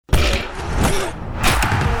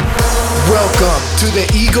Welcome to the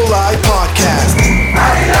Eagle Eye Podcast.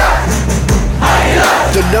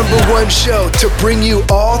 The #1 show to bring you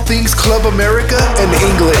all things Club America and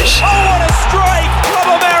English. Oh, what a strike!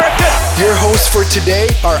 Club America! Your hosts for today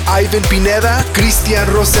are Ivan Pineda, Cristian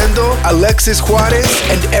Rosendo, Alexis Juarez,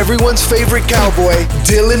 and everyone's favorite cowboy,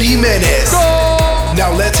 Dylan Jimenez. Go!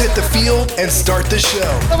 Now let's hit the field and start the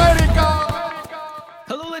show.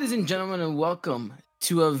 Hello, ladies and gentlemen, and welcome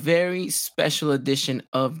to a very special edition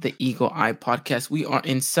of the Eagle Eye Podcast. We are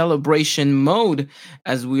in celebration mode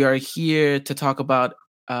as we are here to talk about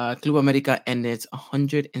Club America and its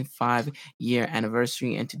 105-year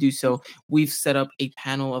anniversary. And to do so, we've set up a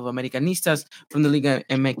panel of Americanistas from the Liga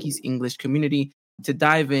MX English community to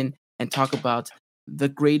dive in and talk about the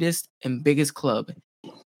greatest and biggest club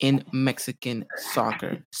in Mexican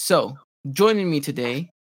soccer. So, joining me today,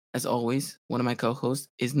 as always, one of my co-hosts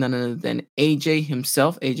is none other than AJ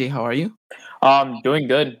himself. AJ, how are you? Doing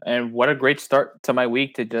good. And what a great start to my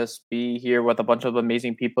week to just be here with a bunch of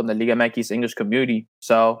amazing people in the Liga MX English community.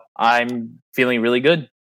 So I'm feeling really good.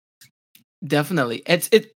 Definitely. It's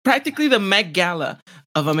practically the Met Gala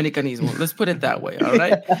of Americanismo. Let's put it that way, all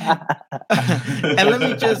right? And let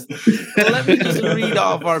me just read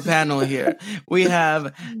off our panel here. We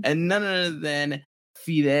have none other than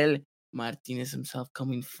Fidel Martinez himself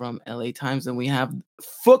coming from LA Times, and we have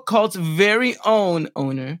Futcvlt's very own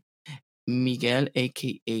owner, Miguel,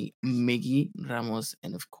 aka Miggy, Ramos,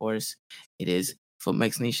 and of course, it is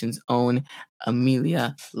FutMex Nation's own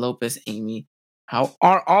Amelia Lopez. Amy, how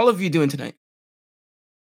are all of you doing tonight?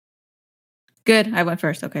 Good. I went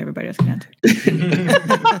first. Okay, everybody else can answer.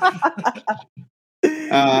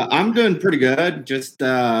 I'm doing pretty good. Just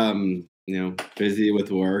busy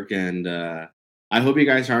with work, and I hope you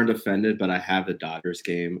guys aren't offended, but I have the Dodgers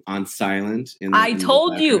game on silent. I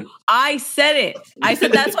told you. I said it. I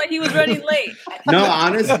said that's why he was running late. No,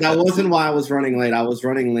 honestly, that wasn't why I was running late. I was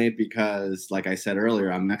running late because, like I said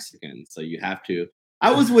earlier, I'm Mexican, so you have to.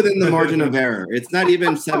 I was within the margin of error. It's not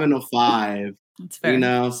even 7:05. That's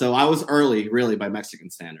fair. So I was early, really, by Mexican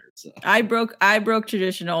standards. So. I broke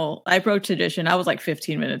tradition. I was like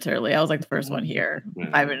 15 minutes early. I was like the first one here. Yeah.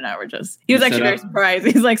 Ivan and I were just. He was actually very surprised.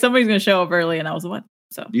 He's like, somebody's gonna show up early, and I was the one.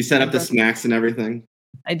 So you set up the snacks and everything.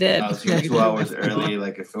 I did. I was here 2 hours early,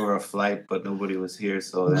 like if it were a flight, but nobody was here,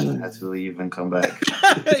 so then I had to leave and come back.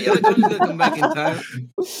 Yeah, I told you to come back in time.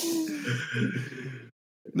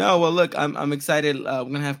 No, well, look, I'm excited. We're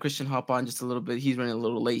going to have Christian hop on just a little bit. He's running a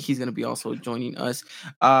little late. He's going to be also joining us.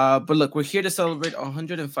 But look, we're here to celebrate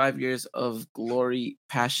 105 years of glory,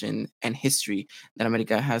 passion, and history that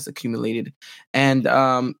America has accumulated. And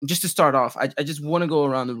just to start off, I just want to go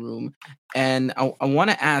around the room, and I want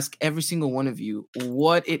to ask every single one of you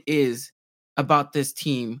what it is about this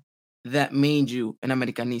team that made you an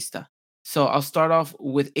Americanista. So I'll start off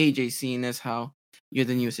with AJ, seeing as how you're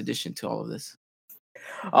the newest addition to all of this.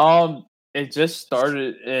 It just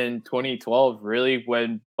started in 2012, really,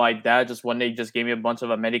 when my dad just one day just gave me a bunch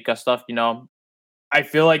of America stuff. I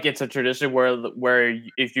feel like it's a tradition where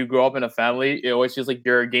if you grow up in a family, it always feels like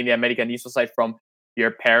you're getting the Americanista side from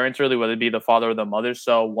your parents, really, whether it be the father or the mother.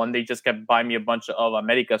 So one day just kept buying me a bunch of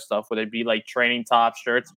America stuff, whether it be like training top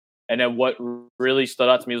shirts. And then what really stood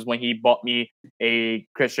out to me was when he bought me a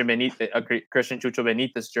Christian Chucho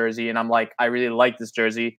Benitez jersey, and I'm like, I really like this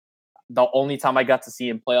jersey. The only time I got to see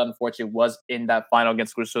him play, unfortunately, was in that final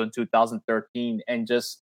against Crusoe in 2013. And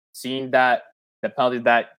just seeing that, the penalty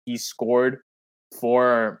that he scored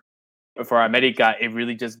for America, it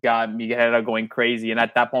really just got Miguel going crazy. And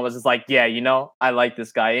at that point, I was just like, yeah, I like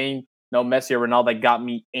this guy. Ain't no Messi or Ronaldo that got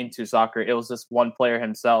me into soccer. It was just one player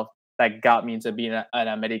himself that got me into being an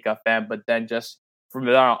America fan. But then just from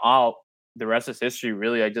there on out, the rest is history,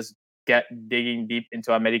 really. I just get digging deep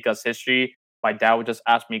into America's history. My dad would just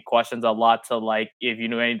ask me questions a lot to like, if you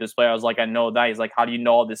knew any of this player, I was like, I know that. He's like, how do you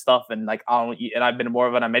know all this stuff? And like, and I've been more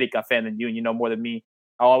of an America fan than you, and you know more than me.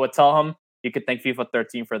 I would tell him, you could thank FIFA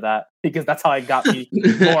 13 for that, because that's how it got me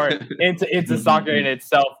more into soccer in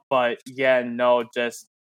itself. But yeah, no, just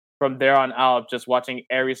from there on out, just watching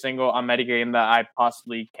every single America game that I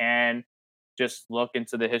possibly can, just look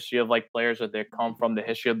into the history of like players that they come from, the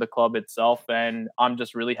history of the club itself. And I'm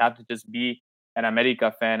just really happy to just be an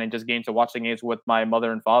America fan and just getting to watch the games with my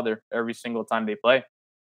mother and father every single time they play.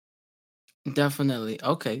 Definitely.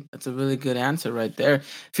 Okay, that's a really good answer right there.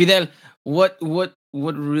 Fidel, what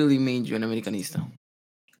really made you an Americanista?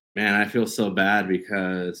 Man, I feel so bad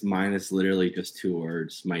because mine is literally just 2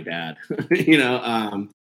 words. My dad.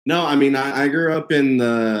 No, I mean I grew up in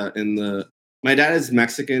the. My dad is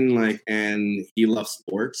Mexican, and he loves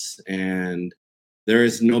sports, and there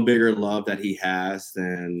is no bigger love that he has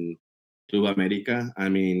than Club America. I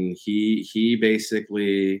mean, he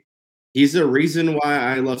basically, he's the reason why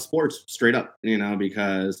I love sports, straight up,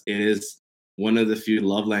 because it is one of the few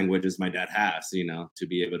love languages my dad has, to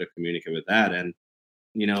be able to communicate with that. And,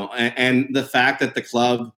 and the fact that the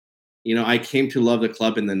club, I came to love the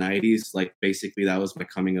club in the 90s. Like, basically, that was my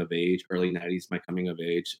coming of age, early 90s, my coming of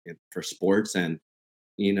age for sports. And,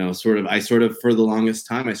 I for the longest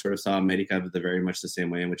time, I sort of saw America very much the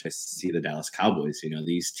same way in which I see the Dallas Cowboys,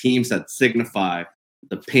 these teams that signify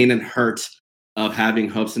the pain and hurt of having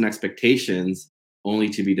hopes and expectations only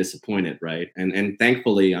to be disappointed, right? And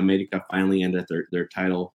thankfully, America finally ended their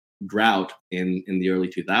title drought in the early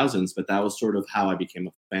 2000s, but that was sort of how I became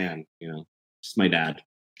a fan, just my dad.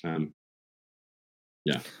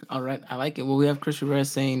 Yeah. All right. I like it. Well, we have Chris Rivera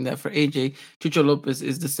saying that for AJ, Chucho Lopez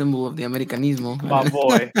is the symbol of the Americanismo. My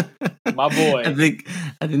boy. My boy. I think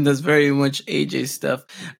that's very much AJ stuff.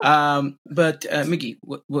 But Miggy,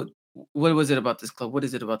 what was it about this club? What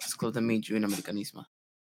is it about this club that made you an Americanismo?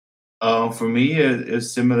 For me,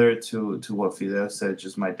 it's similar to what Fidel said.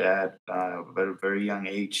 Just my dad, at a very young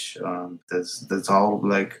age. That's all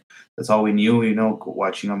we knew.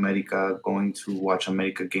 Watching America, going to watch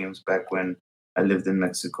America games back when I lived in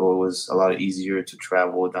Mexico. It was a lot easier to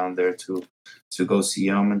travel down there to go see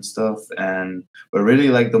them and stuff. But really,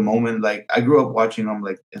 like, the moment, like, I grew up watching them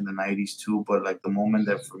like in the 90s too. But like, the moment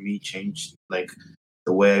that for me changed, like,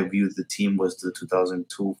 the way I viewed the team was the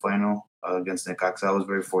 2002 final against Necaxa. I was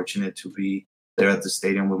very fortunate to be there at the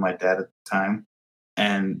stadium with my dad at the time.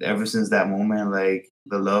 And ever since that moment, like,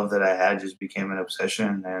 the love that I had just became an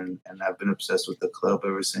obsession, and I've been obsessed with the club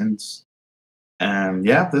ever since. And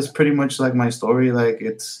yeah, that's pretty much like my story. Like,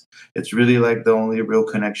 it's really like the only real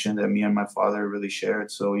connection that me and my father really shared.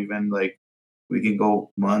 So even like, we can go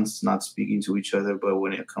months not speaking to each other, but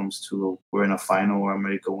when it comes to we're in a final where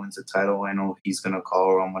America wins the title, I know he's gonna call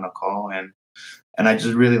or I'm gonna call, and I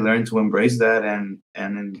just really learned to embrace that. And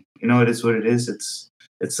it is what it is. It's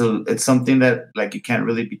something that, like, you can't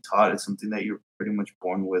really be taught. It's something that you're pretty much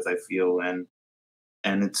born with, I feel, and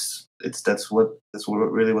that's what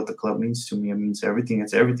really what the club means to me. It means everything.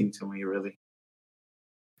 It's everything to me, really.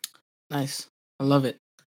 Nice. I love it.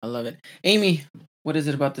 Amy, what is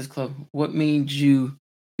it about this club? What made you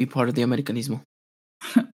be part of the Americanismo?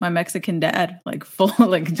 My Mexican dad, like, full,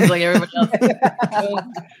 like, just like everybody else.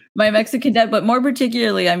 My Mexican dad, but more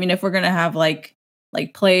particularly, I mean, if we're gonna have like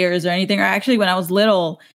players or anything, or actually, when I was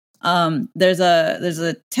little, there's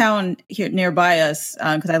a town here nearby us,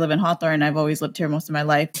 because I live in Hawthorne. I've always lived here most of my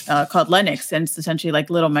life, called Lenox, and it's essentially like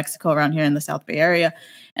Little Mexico around here in the South Bay area.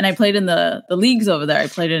 And I played in the leagues over there. I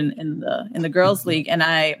played in the girls' league, and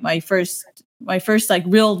my first like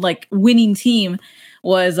real like winning team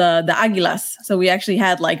was the Águilas. So we actually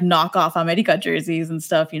had like knockoff America jerseys and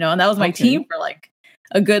stuff, and that was my team for like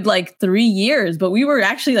a good like 3 years. But we were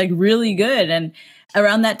actually like really good. And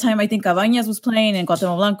around that time, I think Cabañas was playing and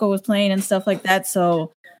Cuauhtémoc Blanco was playing and stuff like that.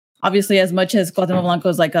 So obviously, as much as Cuauhtémoc Blanco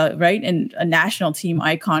is like a national team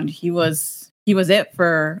icon, he was it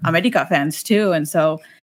for America fans too. And so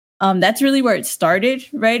that's really where it started,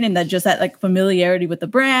 right? And that like familiarity with the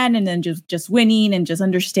brand, and then just winning and just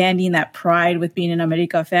understanding that pride with being an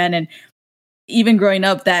America fan. And even growing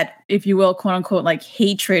up, that, if you will, quote unquote, like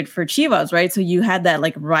hatred for Chivas, right? So you had that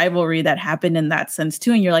like rivalry that happened in that sense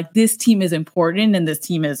too. And you're like, this team is important and this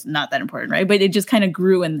team is not that important, right? But it just kind of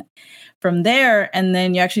grew from there. And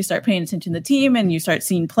then you actually start paying attention to the team, and you start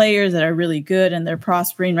seeing players that are really good and they're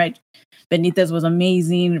prospering, right? Benitez was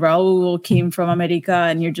amazing. Raul came from America,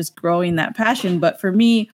 and you're just growing that passion. But for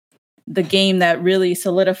me, the game that really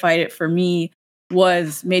solidified it for me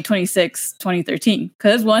was May 26, 2013.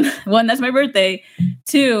 Because one, that's my birthday.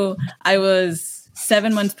 2, I was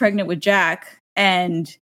 7 months pregnant with Jack,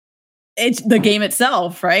 and it's the game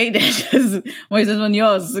itself, right? Just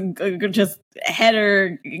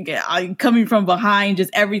header coming from behind, just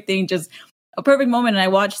everything, just a perfect moment. And I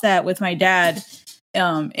watched that with my dad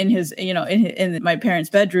in his, in my parents'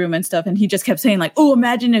 bedroom and stuff. And he just kept saying like, "Oh,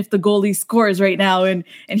 imagine if the goalie scores right now." And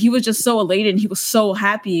he was just so elated, and he was so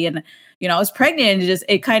happy. And, I was pregnant, and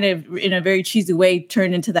it kind of, in a very cheesy way,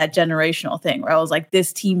 turned into that generational thing where I was like,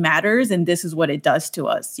 this team matters, and this is what it does to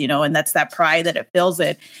us, and that's that pride that it fills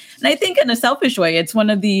it. And I think in a selfish way, it's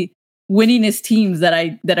one of the winningest teams that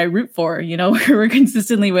I root for, we're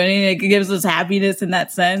consistently winning. It gives us happiness in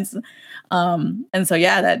that sense. And so,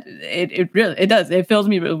 yeah, that it really does. It fills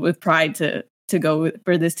me with pride to go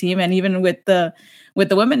for this team. And even with the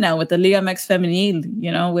women now, with the Liga MX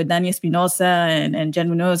Femenil, with Dani Espinosa and Jen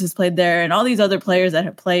Munoz has played there, and all these other players that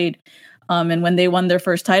have played, And when they won their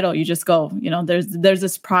first title, you just go, there's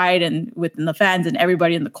this pride and within the fans and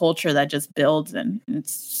everybody in the culture that just builds, and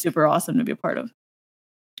it's super awesome to be a part of.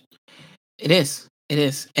 It is.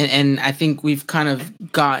 And I think we've kind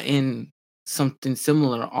of gotten something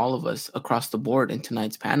similar, all of us across the board in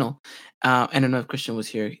tonight's panel. I don't know if Christian was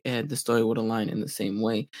here, the story would align in the same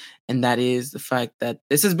way. And that is the fact that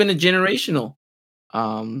this has been a generational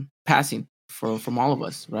passing from all of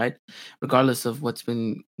us, right? Regardless of what's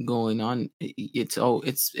been going on,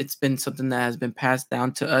 it's been something that has been passed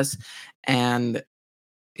down to us, and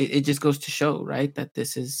it just goes to show, right, that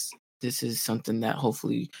this is something that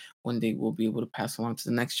hopefully one day we'll be able to pass along to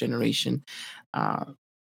the next generation.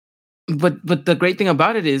 But the great thing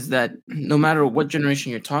about it is that no matter what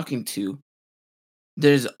generation you're talking to,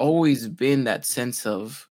 there's always been that sense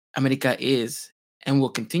of America is and will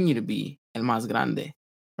continue to be el más grande,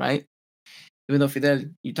 right? Even though Fidel,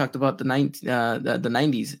 you talked about the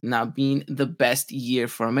 90s not being the best year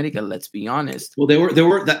for America, let's be honest. Well, they were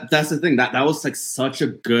that's the thing, that was like such a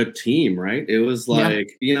good team, right? It was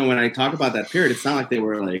like, when I talk about that period, it's not like they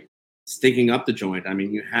were like stinking up the joint. I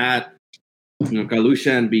mean, you had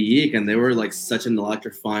Galusha and Bijik, and they were like such an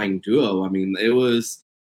electrifying duo. I mean, it was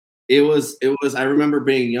I remember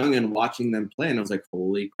being young and watching them play, and I was like,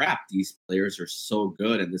 holy crap, these players are so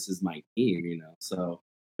good, and this is my team, so.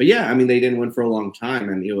 But yeah, I mean, they didn't win for a long time,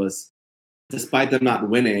 and it was, despite them not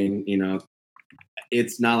winning,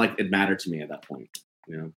 it's not like it mattered to me at that point,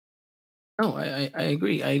 Oh, I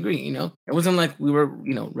agree. It wasn't like we were,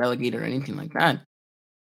 relegated or anything like that.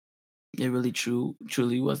 It really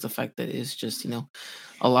truly was the fact that it's just, a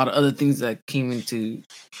lot of other things that came into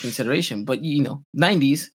consideration. But,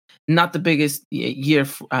 90s, not the biggest year,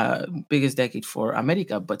 biggest decade for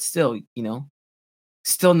America, but still,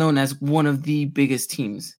 still known as one of the biggest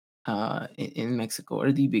teams in Mexico,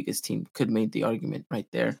 or the biggest team, could make the argument right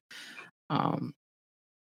there.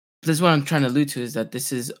 This is what I'm trying to allude to, is that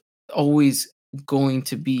this is always going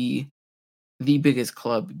to be the biggest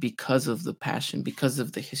club because of the passion, because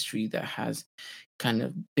of the history that has kind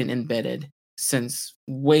of been embedded since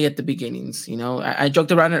way at the beginnings. I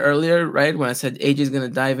joked around it earlier, right, when I said AJ is going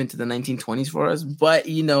to dive into the 1920s for us, but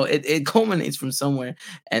it culminates from somewhere,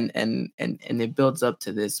 and it builds up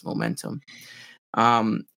to this momentum.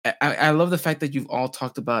 I love the fact that you've all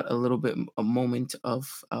talked about a little bit a moment of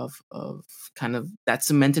kind of that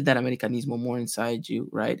cemented that Americanismo more inside you,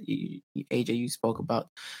 right? AJ, you spoke about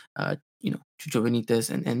Chucho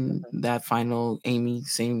Benitez and that final. Amy,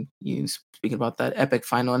 same, you speaking about that epic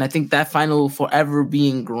final, and I think that final will forever be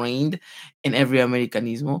ingrained in every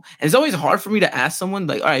Americanismo. And it's always hard for me to ask someone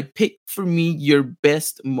like, all right, pick for me your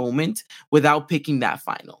best moment without picking that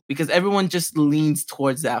final, because everyone just leans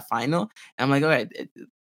towards that final, and I'm like, all right,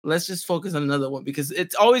 let's just focus on another one, because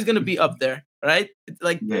it's always going to be up there, right? It's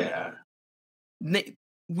like, yeah,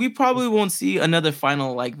 we probably won't see another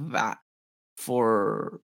final like that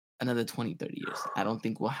for another 20, 30 years. I don't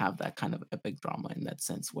think we'll have that kind of epic drama in that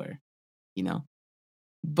sense where,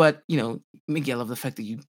 but, Miguel, I love the fact that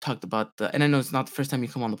you talked about and I know it's not the first time you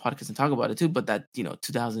come on the podcast and talk about it too, but that,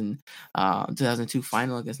 2002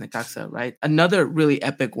 final against Necaxa, right? Another really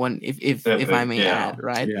epic one, if I may add,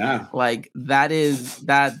 right? Yeah. Like that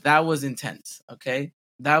was intense. Okay.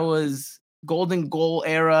 That was golden goal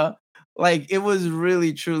era. Like it was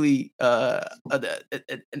really, truly an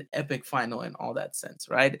epic final in all that sense,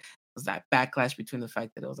 right? It was that backlash between the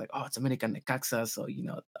fact that it was like, oh, it's America Necaxa, so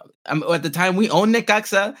at the time we owned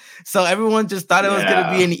Necaxa, so everyone just thought it was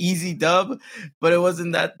gonna be an easy dub, but it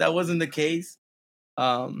wasn't. That wasn't the case.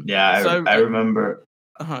 I remember.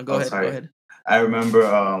 Go ahead. I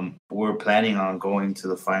remember we were planning on going to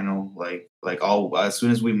the final, like all as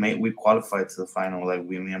soon as we qualified to the final, like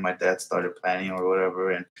me and my dad started planning or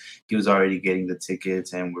whatever, and he was already getting the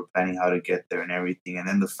tickets, and we're planning how to get there and everything. And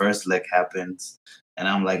then the first leg happens, and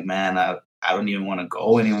I'm like, man, I don't even want to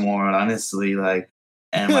go anymore, honestly. Like,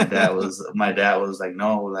 and my dad was like,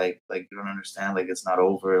 no, like you don't understand, like it's not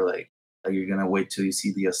over, like you're gonna wait till you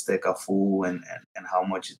see the Azteca full and how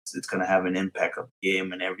much it's gonna have an impact on the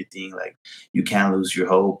game and everything. Like you can't lose your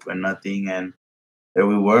hope and nothing. And there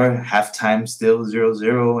we were, halftime still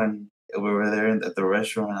 0-0, and we were there at the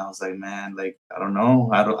restaurant. And I was like, man, like I don't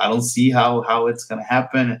know, I don't see how it's gonna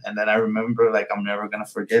happen. And then I remember, like, I'm never gonna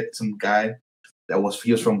forget some guy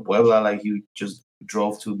he was from Puebla, like he just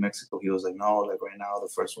drove to Mexico. He was like, no, like right now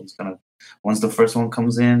once the first one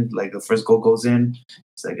comes in, like the first goal goes in,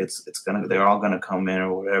 it's like they're all gonna come in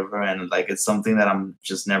or whatever. And like it's something that I'm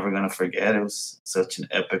just never gonna forget. It was such an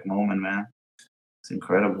epic moment, man. It's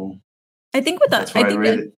incredible. I think with that, go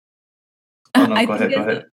ahead.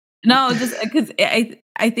 No, just because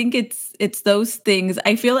I think it's those things.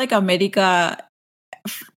 I feel like America,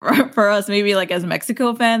 for us, maybe like as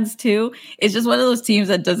Mexico fans too, it's just one of those teams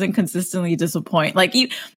that doesn't consistently disappoint. Like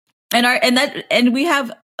and we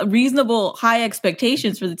have reasonable high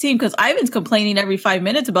expectations for the team because Ivan's complaining every 5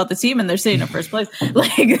 minutes about the team and they're sitting in first place. It's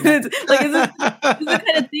the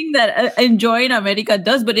kind of thing that enjoying America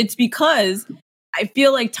does, but it's because I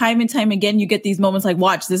feel like time and time again, you get these moments like,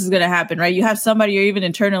 watch, this is going to happen, right? You have somebody, or even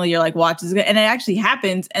internally, you're like, watch, this is gonna, and it actually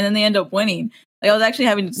happens, and then they end up winning. Like, I was actually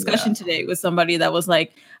having a discussion today with somebody that was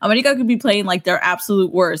like, America could be playing like their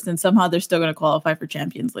absolute worst, and somehow they're still going to qualify for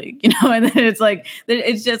Champions League, you know? And then it's like,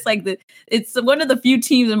 it's just like it's one of the few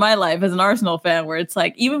teams in my life as an Arsenal fan where it's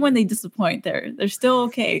like, even when they disappoint, they're still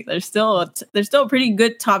okay. They're still a pretty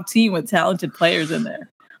good top team with talented players in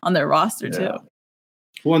there on their roster too.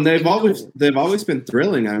 Well, and they've always been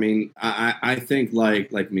thrilling. I mean, I think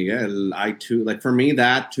like Miguel, for me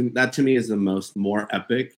that to me is the more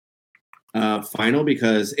epic final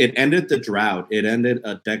because it ended the drought. It ended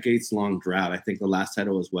a decades-long drought. I think the last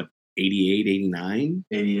title was 88, 89?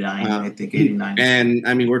 89, I think 89. And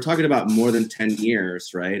I mean, we're talking about more than 10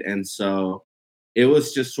 years, right? And so it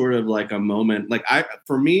was just sort of like a moment. Like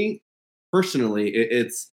for me personally,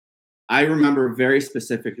 I remember very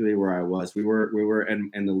specifically where I was. We were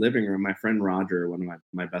in the living room. My friend Roger, one of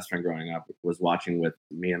my best friend growing up, was watching with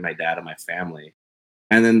me and my dad and my family.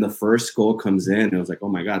 And then the first goal comes in. And it was like, oh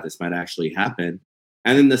my God, this might actually happen.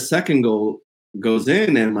 And then the second goal goes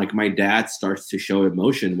in, and like my dad starts to show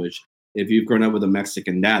emotion, which if you've grown up with a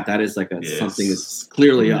Mexican dad, that is like something that's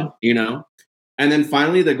clearly up, you know? And then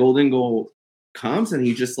finally the golden goal comes, and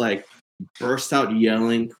he just like burst out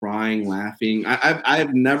yelling, crying, laughing.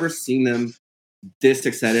 I've never seen them this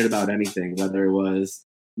excited about anything, whether it was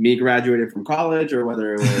me graduating from college or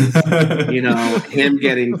whether it was, him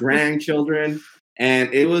getting grandchildren.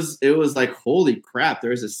 And it was like, holy crap,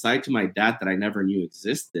 there's a side to my dad that I never knew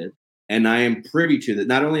existed. And I am privy to that.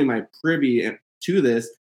 Not only am I privy to this,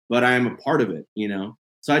 but I am a part of it, you know?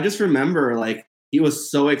 So I just remember like, he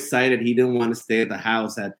was so excited. He didn't want to stay at the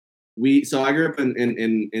house so I grew up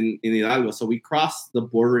in Hidalgo. So we crossed the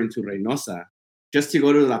border into Reynosa just to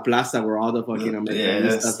go to La Plaza where all the fucking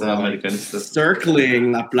Americanistas were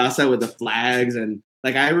circling La Plaza with the flags. And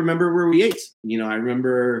like, I remember where we ate, I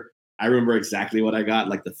remember exactly what I got,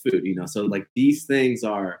 like the food, So like these things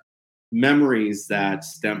are memories that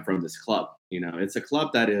stem from this club. It's a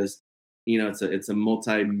club that is, it's a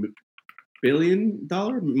multi-million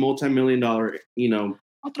dollar,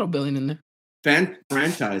 I'll throw a billion in there.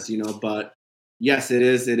 Franchise, but yes, it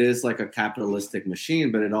is like a capitalistic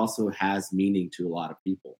machine, but it also has meaning to a lot of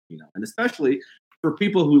people, and especially for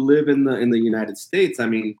people who live in the United States. I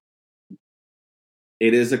mean,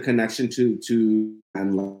 it is a connection to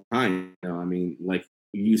and time. I mean, like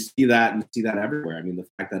you see that everywhere. I mean, the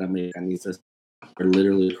fact that Americanistas are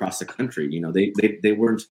literally across the country. They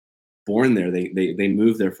weren't born there. They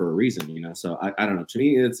moved there for a reason. So I don't know. To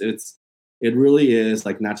me, it really is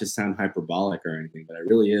like, not to sound hyperbolic or anything, but it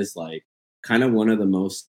really is like kind of one of the more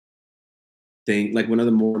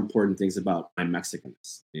important things about my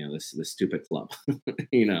Mexicanness, this stupid club,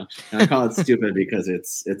 and I call it stupid because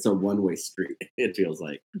it's a one-way street. It feels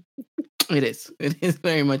like it is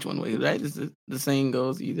very much one way, right? The saying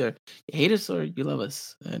goes, either you hate us or you love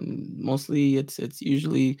us, and mostly it's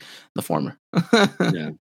usually the former. Yeah.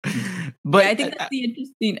 But I think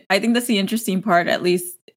that's the interesting part, at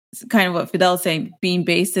least kind of what Fidel's saying, being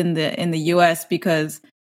based in the US, because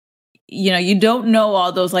you don't know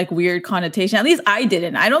all those like weird connotations. At least I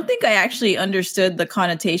didn't. I don't think I actually understood the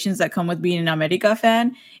connotations that come with being an America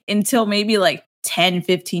fan until maybe like 10,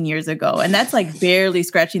 15 years ago. And that's like barely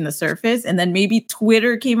scratching the surface. And then maybe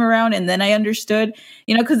Twitter came around, and then I understood,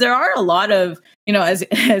 because there are a lot of, as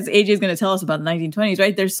AJ is going to tell us about the 1920s,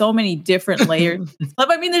 right? There's so many different layers.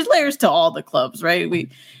 I mean, there's layers to all the clubs, right?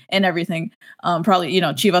 And everything. Probably,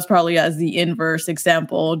 Chivas probably as the inverse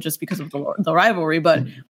example just because of the rivalry. But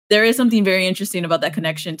there is something very interesting about that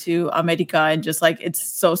connection to America and just like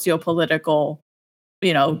its socio-political,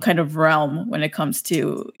 kind of realm when it comes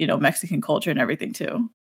to, Mexican culture and everything too.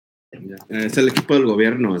 Yeah. Es el equipo del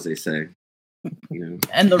gobierno, as they say.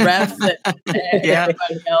 And the refs the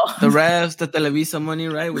refs, the Televisa money,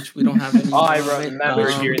 right? Which we don't have anymore. I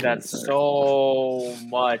remember hearing that so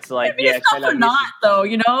much. Like, it's not for naught, though.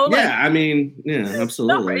 I mean,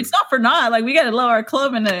 absolutely. It's not for naught. Like, we got to love our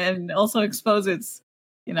club and also expose its,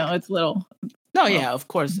 its little. No, yeah, of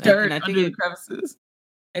course. Dirt and I think under the crevices.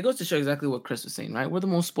 It goes to show exactly what Chris was saying, right? We're the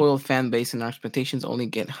most spoiled fan base, and our expectations only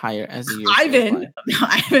get higher as the years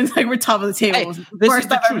Ivan's like, we're top of the table. Hey, this is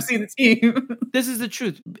the truth. Seen the team. This is the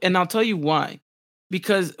truth, and I'll tell you why.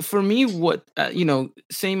 because for me, what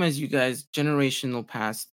same as you guys, generational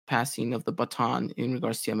passing of the baton in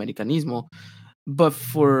regards to Americanismo, but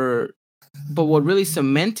what really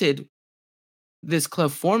cemented this club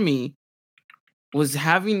for me was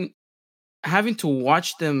having to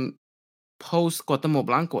watch them post Cuauhtémoc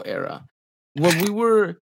Blanco era, where we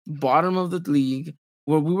were bottom of the league,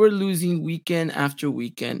 where we were losing weekend after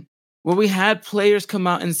weekend, where we had players come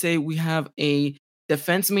out and say we have a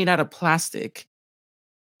defense made out of plastic,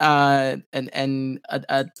 and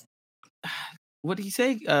what did he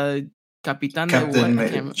say? Captain,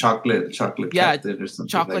 chocolate captain or something.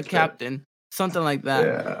 Chocolate like captain, that. something like that.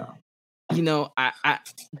 Yeah. I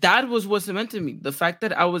that was what cemented me. The fact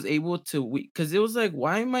that I was able to, because it was like,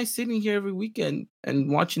 why am I sitting here every weekend and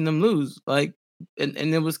watching them lose? Like, and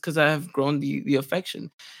it was because I have grown the affection,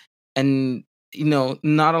 and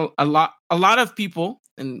not a lot of people,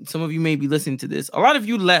 and some of you may be listening to this. A lot of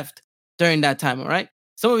you left during that time, all right?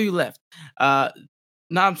 Some of you left.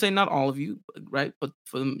 Now I'm saying not all of you, right? But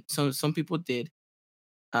for them, some people did.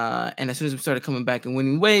 And as soon as we started coming back in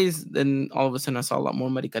winning ways, then all of a sudden I saw a lot more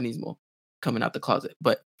Americanismo coming out the closet.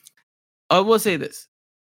 But I will say this: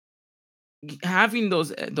 having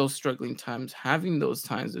those struggling times, having those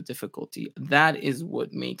times of difficulty, that is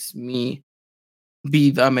what makes me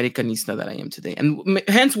be the Americanista that I am today, and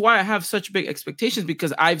hence why I have such big expectations,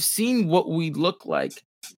 because I've seen what we look like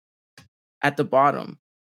at the bottom,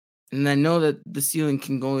 and I know that the ceiling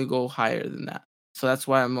can only go higher than that. So that's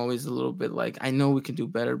why I'm always a little bit like, I know we can do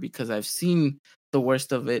better, because I've seen the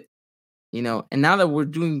worst of it, and now that we're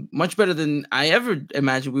doing much better than I ever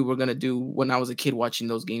imagined we were going to do when I was a kid watching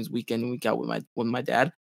those games week in and week out with my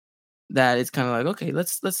dad, that it's kind of like, okay,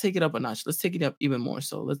 let's take it up a notch. Let's take it up even more.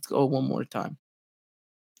 So let's go one more time.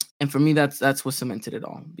 And for me, that's what cemented it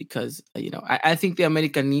all, because, I think the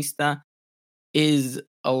Americanista is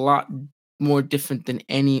a lot more different than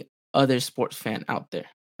any other sports fan out there,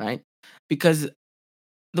 right? Because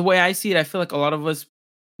the way I see it, I feel like a lot of us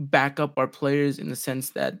back up our players in the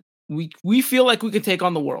sense that we feel like we can take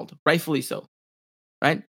on the world, rightfully so,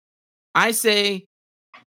 right? I say,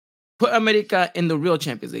 put America in the real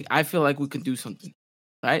Champions League. I feel like we can do something,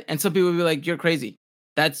 right? And some people will be like, you're crazy.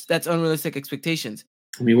 That's unrealistic expectations.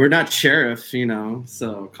 I mean, we're not sheriffs,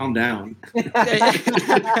 so calm down.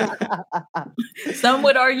 Some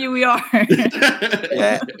would argue we are.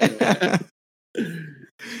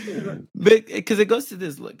 But because it goes to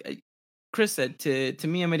this, look, Chris said, to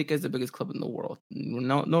me, America is the biggest club in the world.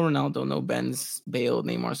 No Ronaldo, no Benz, Bale,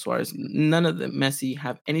 Neymar, Suarez, none of them, Messi,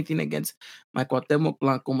 have anything against my Cuauhtémoc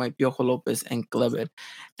Blanco, my Piojo Lopez, and Kleber.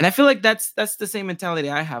 And I feel like that's the same mentality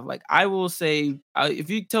I have. Like, I will say, if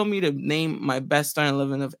you tell me to name my best starting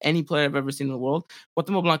 11 of any player I've ever seen in the world,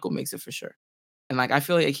 Cuauhtémoc Blanco makes it for sure. And like, I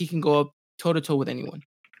feel like he can go up toe-to-toe with anyone,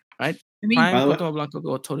 right? I mean, Cuauhtémoc Blanco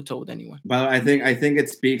go toe-to-toe with anyone. But I think it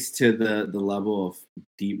speaks to the level of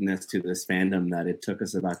deepness to this fandom that it took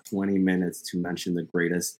us about 20 minutes to mention the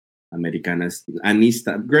greatest Americanista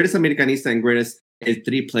and greatest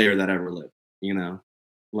three player that ever lived.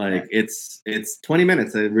 Like it's 20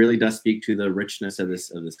 minutes. It really does speak to the richness of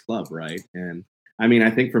this club, right? And I mean,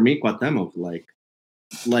 I think for me, Cuauhtémoc, like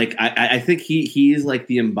I think he is like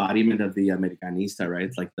the embodiment of the Americanista, right?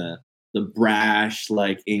 It's like the brash,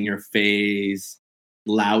 like in your face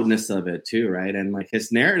loudness of it too, right? And like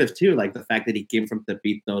his narrative too, like the fact that he came from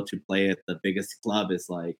Tepito to play at the biggest club is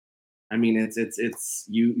like, I mean, it's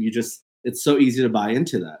so easy to buy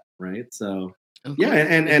into that, right? So yeah,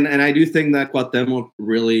 and I do think that Cuauhtémoc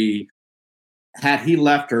really, had he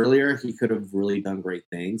left earlier, he could have really done great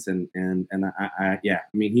things, and I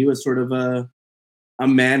mean, he was sort of a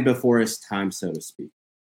man before his time, so to speak.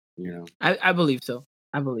 I believe so.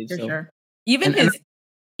 For sure. Even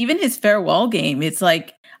his farewell game, it's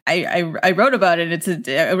like I wrote about it.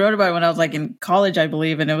 I wrote about it when I was like in college, I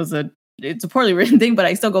believe, and it's a poorly written thing, but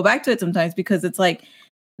I still go back to it sometimes because it's like,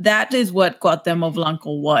 that is what Cuauhtémoc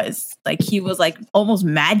Blanco was. Like, he was like almost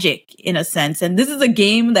magic in a sense. And this is a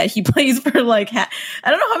game that he plays for like, I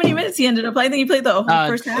don't know how many minutes he ended up playing. I think he played the whole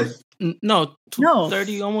first half. No,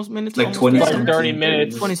 30 almost minutes. Like 20 30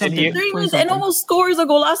 minutes. 20 something. 30 minutes and almost scores a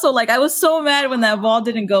golazo. Like, I was so mad when that ball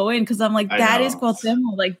didn't go in because I'm like, that is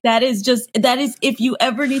Cuauhtémoc. Like, that is if you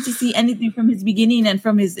ever need to see anything from his beginning and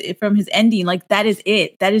from his ending, like, that is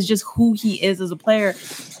it. That is just who he is as a player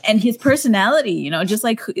and his personality, just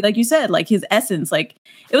like you said, like his essence. Like,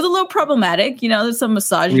 it was a little problematic, there's some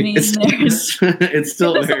misogyny in there. It's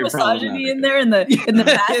still there's some misogyny in there in the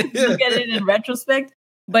past if you look at it in retrospect.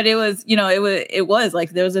 but it was, it was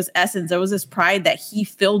like there was this essence, there was this pride that he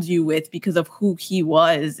filled you with because of who he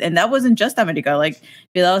was. And that wasn't just America, like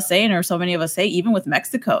Fidel was saying, or so many of us say, even with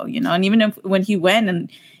Mexico, and even when he went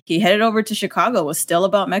and he headed over to Chicago, it was still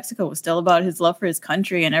about Mexico, it was still about his love for his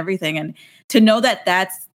country and everything. And to know that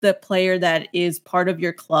that's the player that is part of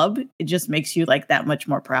your club, it just makes you like that much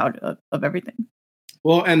more proud of everything.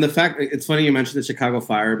 Well, and the fact, it's funny you mentioned the Chicago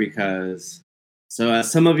Fire because, so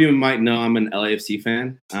as some of you might know, I'm an LAFC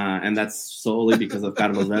fan, and that's solely because of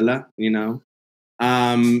Carlos Vela,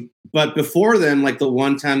 But before then, like the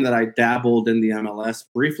one time that I dabbled in the MLS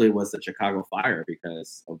briefly was the Chicago Fire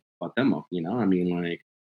because of Cuauhtemoc, I mean, like,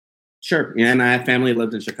 sure. Yeah, and I have family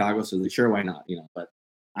lived in Chicago, so like, sure, why not, But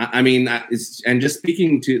I mean, and just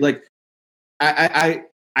speaking to, like, I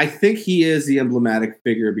think he is the emblematic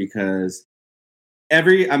figure because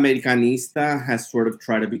every Americanista has sort of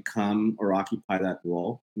tried to become or occupy that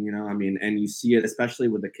role, I mean, and you see it especially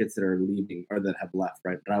with the kids that are leaving or that have left,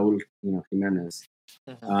 right? Raul, Jimenez,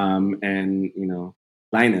 and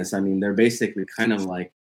Linus. I mean, they're basically kind of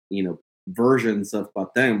like, versions of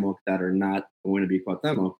Cuauhtemoc that are not going to be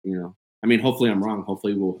Cuauhtemoc, I mean, hopefully I'm wrong.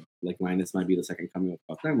 Hopefully we'll, like, Linus might be the second coming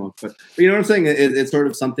of Cuauhtemoc, but you know what I'm saying? It's sort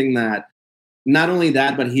of something that. Not only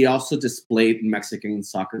that, but he also displayed Mexican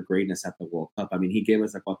soccer greatness at the World Cup. I mean, he gave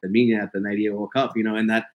us a Cuauhtemoc at the 98 World Cup, and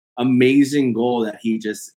that amazing goal that he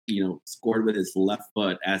just, scored with his left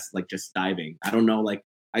foot as like just diving. I don't know, like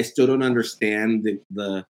I still don't understand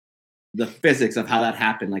the physics of how that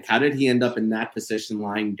happened. Like, how did he end up in that position,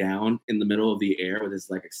 lying down in the middle of the air with his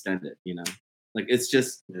leg extended? Like it's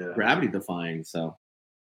just gravity defying. So.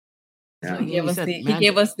 Yeah. He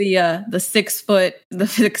gave us the 6 foot, the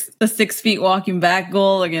 6 feet walking back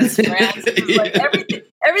goal against France. Like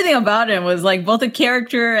everything about him was like both a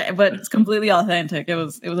character, but it's completely authentic. It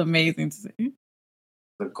was amazing to see.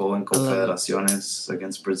 The goal in Confederaciones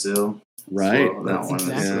against Brazil, right? So that one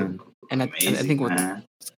exactly. And amazing, I think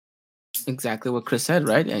exactly what Chris said,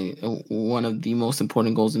 right? One of the most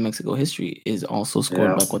important goals in Mexico history is also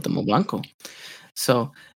scored by Cuauhtemoc Blanco.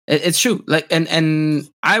 So. It's true. Like, and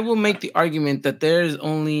I will make the argument that there's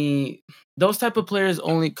only those type of players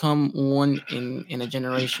only come one in a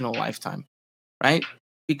generational lifetime, right?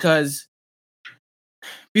 Because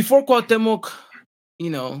before Cuauhtemoc,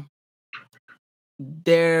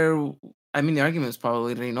 the argument is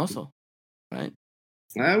probably Reynoso, right?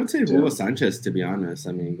 I would say Hugo Sanchez, to be honest.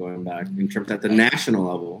 I mean, going back in terms at the national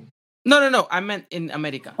level. No. I meant in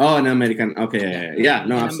America. Oh, in American. Okay, yeah.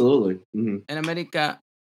 No, absolutely. In America.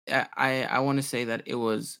 I want to say that it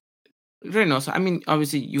was Reynoso. I mean,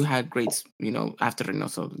 obviously you had greats, after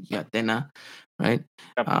Reynoso, you had Tena, right?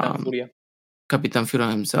 Capitan Furia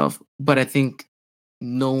himself. But I think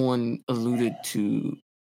no one alluded to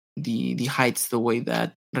the heights the way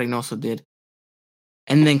that Reynoso did.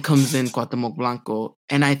 And then comes in Cuauhtemoc Blanco.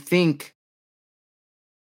 And I think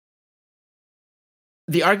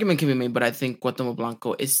the argument can be made, but I think Cuauhtemoc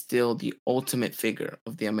Blanco is still the ultimate figure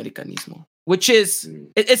of the Americanismo. Which is,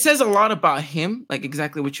 it says a lot about him, like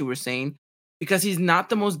exactly what you were saying, because he's not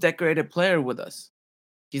the most decorated player with us.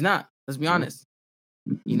 He's not. Let's be honest.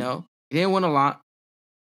 He didn't win a lot.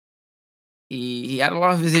 He had a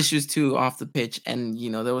lot of his issues too off the pitch, and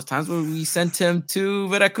there was times where we sent him to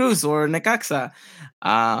Veracruz or Necaxa,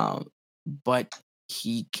 but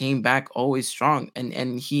he came back always strong,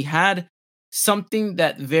 and he had something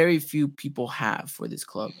that very few people have for this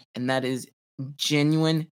club, and that is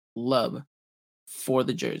genuine love for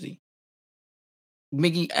the jersey.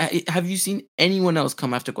 Miggy, have you seen anyone else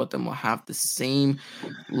come after Cuauhtemoc have the same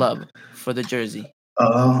love for the jersey?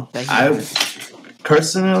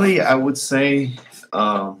 Personally, I would say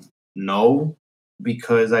no,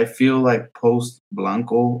 because I feel like post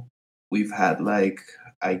Blanco, we've had like,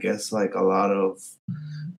 I guess like a lot of, I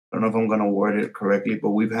don't know if I'm going to word it correctly, but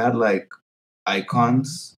we've had like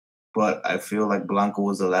icons, but I feel like Blanco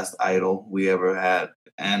was the last idol we ever had.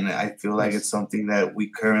 And I feel like it's something that we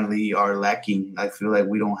currently are lacking. I feel like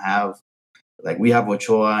we don't have, like, we have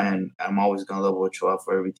Ochoa, and I'm always going to love Ochoa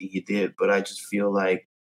for everything he did. But I just feel like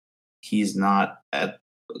he's not at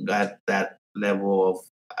that level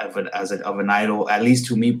of an idol, at least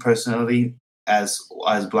to me personally, as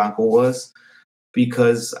Blanco was.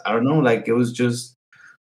 Because, I don't know, like, it was just,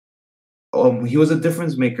 he was a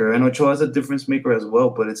difference maker, and Ochoa is a difference maker as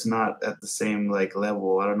well, but it's not at the same like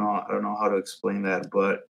level. I don't know how to explain that,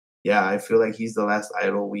 but yeah, I feel like he's the last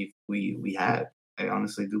idol we had. I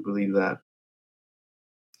honestly do believe that.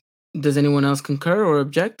 Does anyone else concur or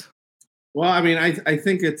object? Well, I mean, I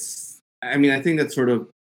think that's sort of,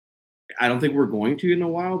 I don't think we're going to in a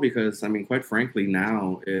while because, I mean, quite frankly,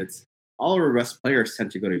 now it's all of our best players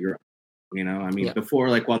tend to go to Europe. I mean, before,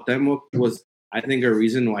 like, Cuauhtemoc was, I think, a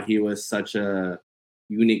reason why he was such a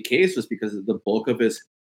unique case was because the bulk of his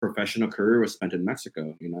professional career was spent in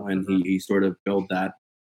Mexico, and he sort of built that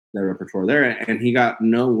repertoire there, and he got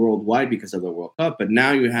no worldwide because of the World Cup. But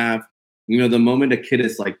now you have, the moment a kid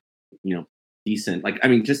is like, decent, like, I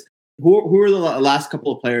mean, just who are the last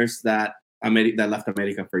couple of players that left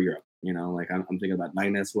America for Europe? Like I'm thinking about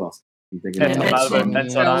Lainez. Who else? I'm thinking Edson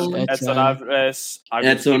Alvarez.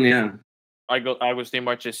 Edson, yeah. Agustín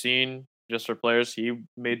Marchesín, just for players. He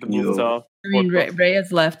made the move to. I mean,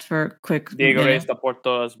 Reyes left for quick. Diego Reyes to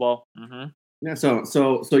Porto as well. Mm-hmm. Yeah.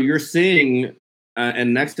 So you're seeing,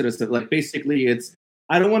 and next to this, like, basically, it's.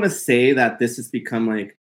 I don't want to say that this has become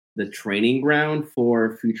like the training ground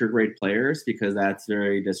for future great players, because that's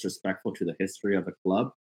very disrespectful to the history of the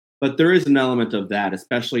club. But there is an element of that,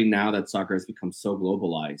 especially now that soccer has become so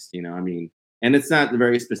globalized, I mean, and it's not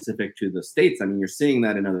very specific to the States. I mean, you're seeing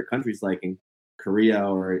that in other countries, like in Korea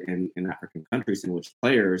or in African countries, in which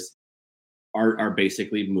players are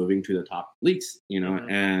basically moving to the top leagues,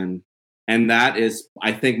 and that is,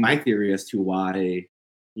 I think, my theory as to why,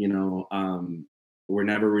 we're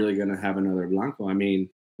never really going to have another Blanco. I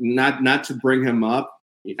mean, not to bring him up.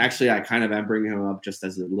 Actually, I kind of am bringing him up just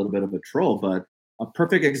as a little bit of a troll, but a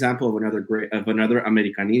perfect example of another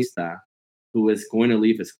Americanista who is going to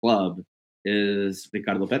leave his club is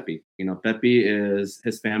Ricardo Pepi. Pepi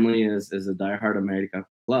his family is a diehard America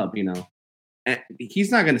club, and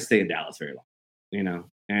he's not going to stay in Dallas very long,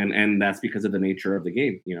 and that's because of the nature of the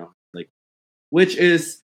game, like, which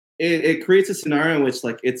is, it creates a scenario in which,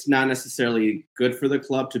 like, it's not necessarily good for the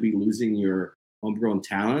club to be losing your homegrown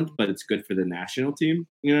talent, but it's good for the national team,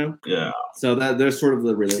 Yeah. So that there's sort of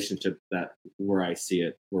the relationship that where I see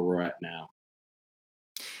it, where we're at now.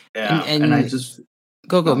 Yeah, and I just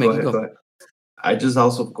go ahead. I just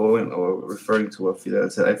also referring to what Fidel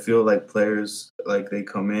said. I feel like players, like, they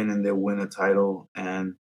come in and they win a title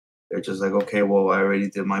and they're just like, okay, well, I already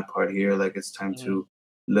did my part here. Like, it's time to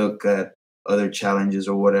look at other challenges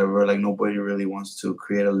or whatever. Like, nobody really wants to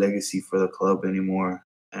create a legacy for the club anymore.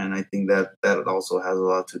 And I think that also has a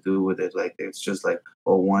lot to do with it. Like, it's just like,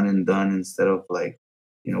 one and done, instead of, like,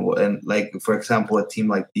 and, like, for example, a team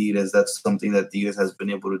like Tigres, that's something that Tigres has been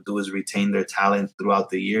able to do, is retain their talent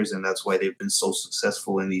throughout the years. And that's why they've been so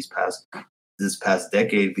successful in this past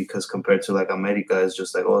decade, because compared to, like, America, it's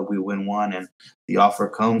just like, we win one and the offer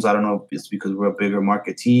comes. I don't know if it's because we're a bigger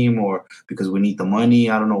market team or because we need the money.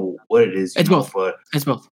 I don't know what it is. It's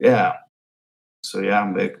both. Yeah. So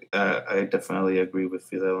yeah, I definitely agree with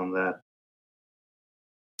Fidel on that.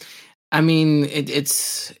 I mean,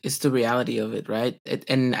 it's the reality of it, right?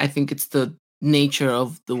 And I think it's the nature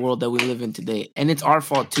of the world that we live in today, and it's our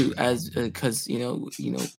fault too, as because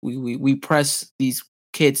we press these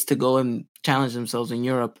kids to go and challenge themselves in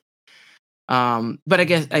Europe. But I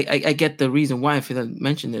guess I get the reason why Fidel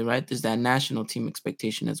mentioned it, right? There's that national team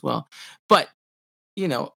expectation as well, but.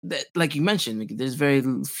 That, like you mentioned, there's very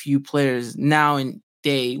few players now in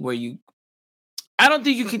day where I don't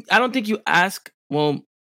think you ask. Well,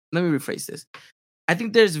 let me rephrase this. I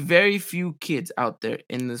think there's very few kids out there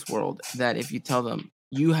in this world that if you tell them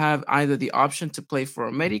you have either the option to play for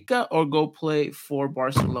America or go play for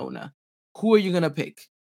Barcelona, who are you going to pick?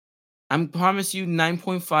 I promise you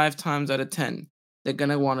 9.5 times out of 10, they're going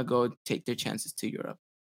to want to go take their chances to Europe,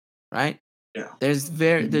 right? Yeah. There's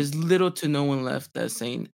little to no one left that's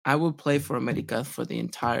saying I will play for America for the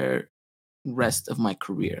entire rest of my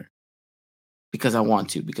career because I want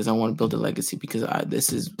to build a legacy, because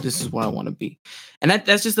this is what I want to be, and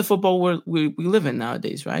that's just the football world we live in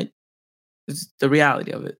nowadays, right? It's the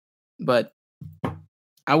reality of it. But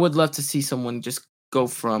I would love to see someone just go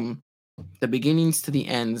from the beginnings to the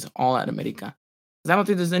ends all at America, because I don't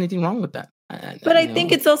think there's anything wrong with that. But I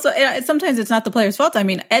think it's also, sometimes it's not the player's fault. I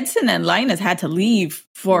mean, Edson and Lainez had to leave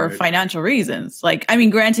for financial reasons. Like, I mean,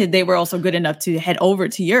 granted, they were also good enough to head over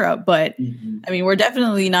to Europe, but I mean, we're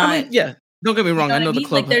definitely not. Don't get me wrong. I know the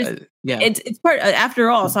club. Like, it's part. After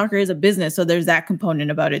all, soccer is a business, so there's that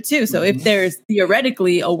component about it too. So if there's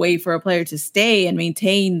theoretically a way for a player to stay and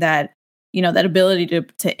maintain that, that ability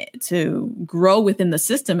to grow within the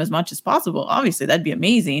system as much as possible, obviously that'd be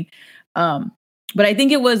amazing. But I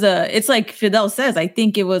think it's like Fidel says, I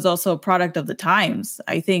think it was also a product of the times.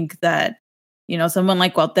 I think that, someone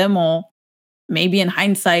like Cuauhtemoc, maybe in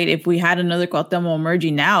hindsight, if we had another Cuauhtemoc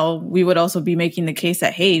emerging now, we would also be making the case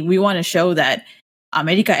that, hey, we want to show that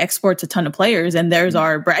America exports a ton of players, and there's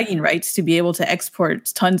our bragging rights to be able to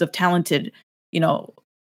export tons of talented,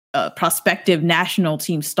 prospective national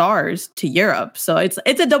team stars to Europe. So it's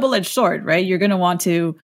a double-edged sword, right? You're going to want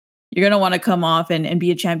to come off and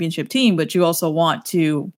be a championship team, but you also want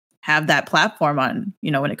to have that platform on,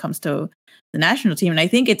 when it comes to the national team. And I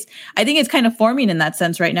think it's kind of forming in that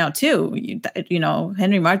sense right now too.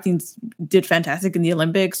 Henry Martins did fantastic in the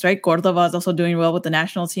Olympics, right? Cordova is also doing well with the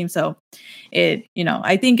national team. So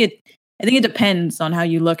I think it depends on how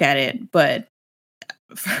you look at it, but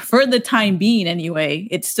for the time being anyway,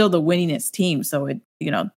 it's still the winningest team. So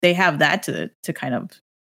they have that to kind of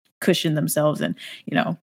cushion themselves and,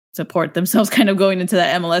 support themselves kind of going into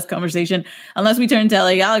that MLS conversation, unless we turn to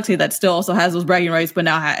LA Galaxy that still also has those bragging rights, but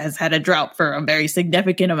now has had a drought for a very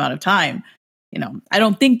significant amount of time. I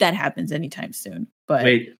don't think that happens anytime soon. But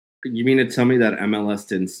wait, you mean to tell me that MLS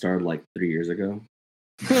didn't start like 3 years ago?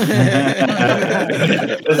 Sorry,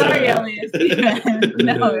 Elias.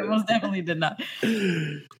 No, it most definitely did not.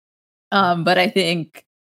 But I think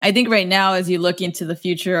right now, as you look into the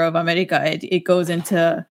future of America, it goes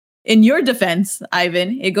into, in your defense,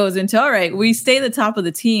 Ivan, it goes into, all right, we stay the top of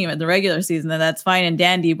the team at the regular season, and that's fine and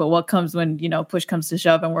dandy. But what comes when, push comes to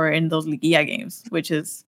shove and we're in those Liguilla games, which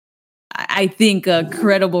is, I think, a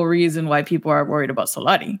credible reason why people are worried about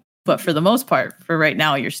Solari. But for the most part, for right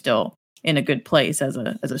now, you're still in a good place as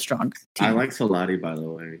a strong team. I like Solari, by the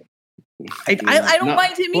way. I don't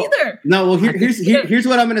mind him either. No, well, here's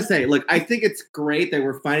what I'm going to say. Look, I think it's great that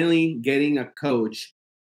we're finally getting a coach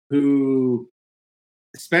who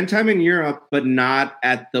spent time in Europe, but not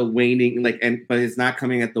at the waning, but it's not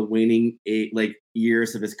coming at the waning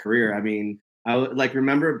years of his career. I mean, I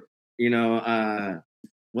remember,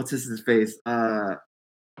 what's his face?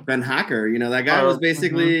 Ben Hacker, that guy was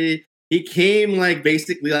basically, he came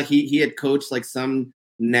he had coached some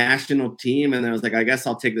national team, and I was like, I guess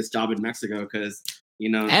I'll take this job in Mexico because,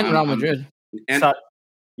 and Real Madrid.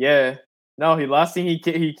 Yeah. No, last thing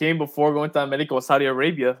he came before going to America was Saudi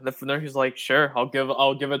Arabia. And from there, he's like, sure, I'll give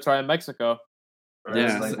it a try in Mexico.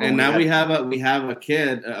 Yeah, and now we have a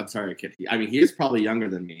kid. I'm sorry, a kid. I mean, he is probably younger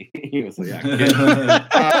than me. He was a kid.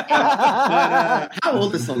 How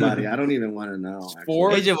old is somebody? I don't even want to know.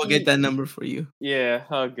 AJ will get that number for you. Yeah,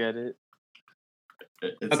 I'll get it.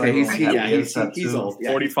 It's okay, he's old. Yeah,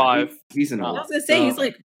 45. He's an old. I was gonna say he's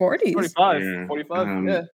like 40s. 45. Yeah. 45.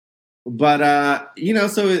 Yeah. But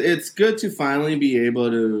so it's good to finally be able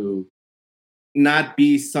to not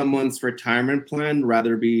be someone's retirement plan,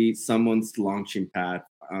 rather be someone's launching pad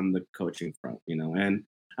on the coaching front, And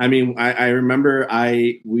I mean, I remember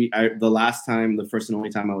the first and only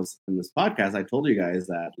time I was in this podcast, I told you guys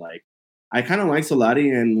that I kind of like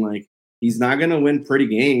Solari, and he's not gonna win pretty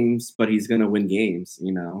games, but he's gonna win games,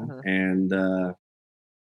 And I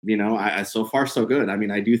so far so good. I mean,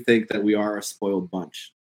 I do think that we are a spoiled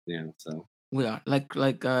bunch. Yeah, so we are like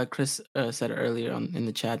Chris said earlier in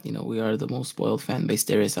the chat. We are the most spoiled fan base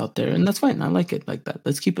there is out there, and that's fine. I like it like that.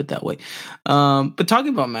 Let's keep it that way. But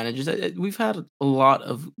talking about managers, we've had a lot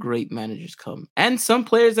of great managers come, and some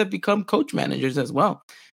players that become coach managers as well.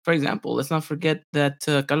 For example, let's not forget that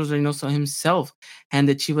Carlos Reynoso himself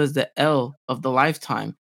handed Chivas the L of the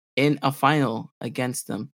lifetime in a final against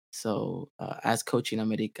them. So as coaching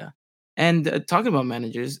America, and talking about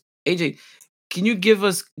managers, AJ. Can you give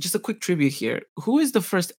us just a quick trivia here? Who is the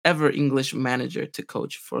first ever English manager to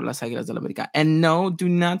coach for Las Águilas del América? And no, do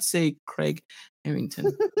not say Craig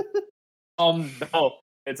Harrington. No,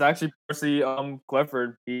 it's actually Percy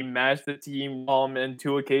Clifford. He managed the team in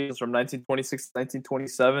 2 occasions, from 1926 to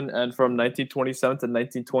 1927 and from 1927 to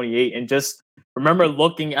 1928. And just remember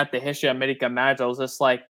looking at the history of America match, I was just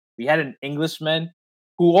like, we had an Englishman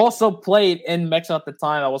who also played in Mexico at the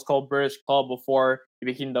time. That was called British Club before he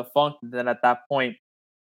became defunct. And then at that point,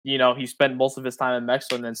 he spent most of his time in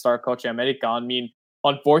Mexico and then started coaching America. I mean,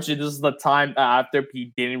 unfortunately, this is the time after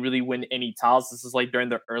he didn't really win any titles. This is during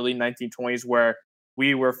the early 1920s where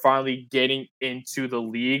we were finally getting into the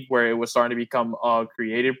league, where it was starting to become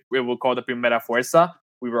creative. We will call it the Primera Fuerza.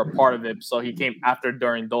 We were a part of it. So he came after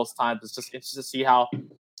during those times. It's just interesting to see how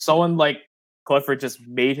someone like Clifford just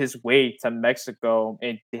made his way to Mexico,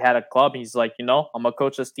 and he had a club. He's like, I'm gonna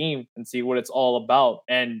coach this team and see what it's all about.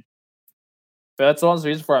 And that's one of the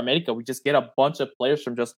reasons for America. We just get a bunch of players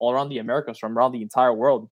from just all around the Americas, from around the entire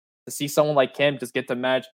world. To see someone like him just get to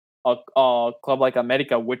manage a club like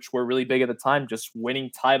America, which were really big at the time, just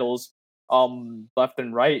winning titles left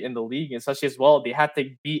and right in the league, and especially as well, they had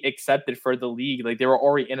to be accepted for the league. They were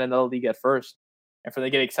already in another league at first, and for them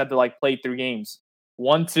to get accepted, play 3 games.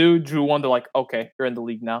 1-2, drew 1. They're like, okay, you're in the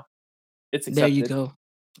league now. It's accepted. There you go.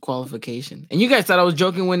 Qualification. And you guys thought I was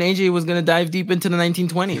joking when AJ was going to dive deep into the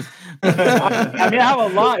 1920s. I mean, I have a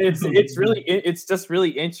lot. It's just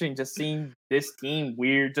really interesting just seeing this team.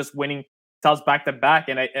 We're just winning titles back to back,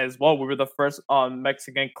 and as well, we were the first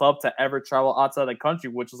Mexican club to ever travel outside the country,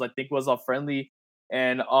 which was, I think, was a friendly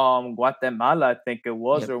in Guatemala, I think it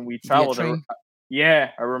was, or when we traveled. I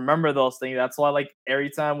remember those things. That's why, like, every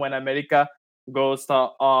time when America goes to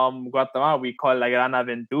Guatemala, we call it La Gran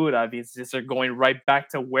Aventura. These just are going right back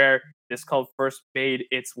to where this club first made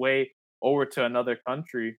its way over to another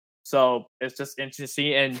country. So it's just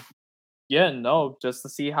interesting, and just to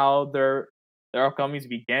see how their upcomings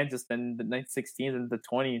began just in the 1916s and the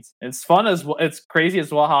 20s. It's fun as well. It's crazy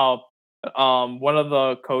as well how one of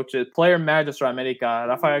the coaches, player managers for America,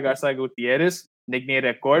 Rafael Garza Gutierrez, nicknamed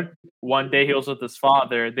Record. One day he was with his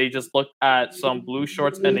father. They just looked at some blue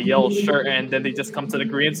shorts and a yellow shirt, and then they just come to the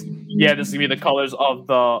greens. Yeah, this is gonna be the colors of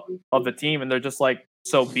the team, and they're just like,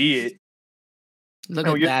 so be it. Look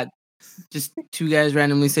at that. Just two guys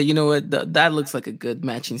randomly say, you know what, that looks like a good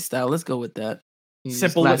matching style. Let's go with that.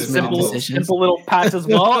 Simple little patch as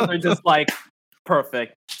well. And they're just like,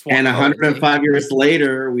 perfect. And 105 years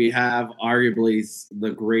later, we have arguably the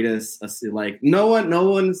greatest. Like no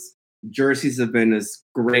one's jerseys have been as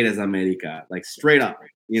great as America. Like straight up,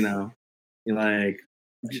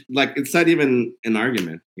 like it's not even an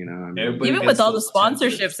argument, Even with all the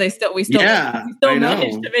sponsorships, we still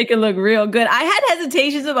managed to make it look real good. I had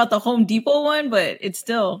hesitations about the Home Depot one, but it's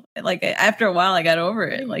still like after a while I got over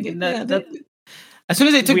it. Like as soon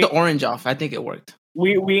as they took the orange off, I think it worked.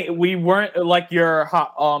 We weren't like your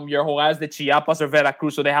Juárez de Chiapas or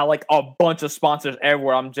Veracruz, so they had like a bunch of sponsors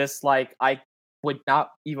everywhere. I'm just like, I would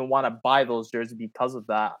not even want to buy those jerseys because of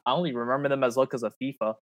that. I only remember them as well because of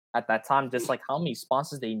FIFA at that time, just like how many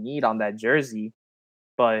sponsors they need on that jersey.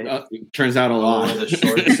 But it turns out a lot.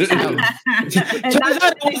 Turns out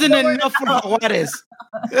it wasn't enough for Juárez.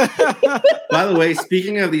 By the way,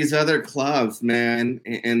 speaking of these other clubs, man,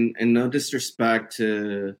 and no disrespect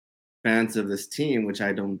to fans of this team, which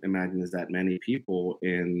I don't imagine there's that many people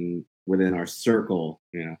within our circle,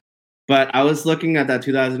 But I was looking at that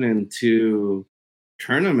 2002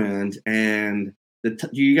 tournament, and do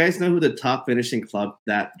you guys know who the top finishing club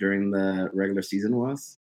that during the regular season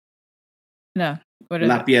was? No. What is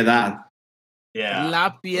La Piedad. Yeah.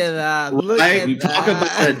 La Piedad. We talk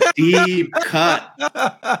about a deep cut.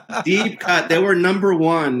 Deep cut. They were number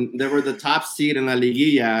one. They were the top seed in La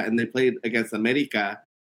Liguilla, and they played against America,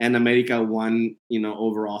 and America won,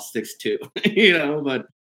 overall 6-2. But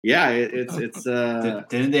yeah, it's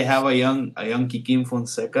didn't they have a young Kikin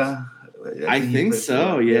Fonseca? I think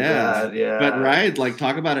so, yeah. But right, like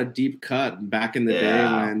talk about a deep cut back in the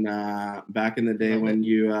day when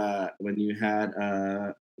you had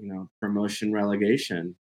promotion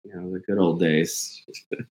relegation, the good old days.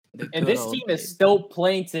 And this team is still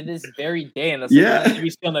playing to this very day in the Segunda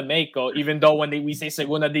División de México, even though when we say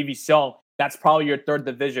Segunda División, that's probably your third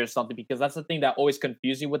division or something, because that's the thing that always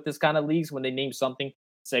confuses me with this kind of leagues. When they name something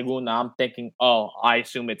Segunda, I'm thinking, oh, I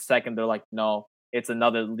assume it's second. They're like, no, it's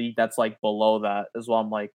another league that's like below that as well. I'm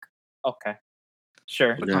like, okay,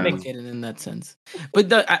 sure. Complicated in that sense.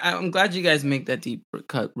 But I'm glad you guys make that deep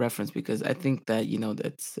cut reference, because I think that,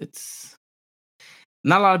 it's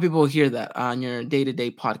not a lot of people hear that on your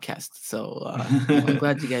day-to-day podcast. So I'm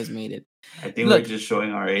glad you guys made it. I think we're just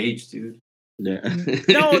showing our age, dude. Yeah.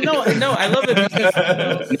 No, I love it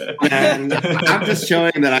because and I'm just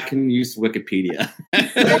showing that I can use Wikipedia.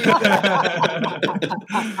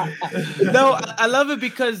 No, I love it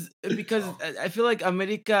because I feel like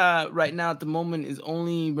America right now at the moment is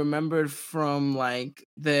only remembered from like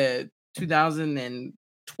the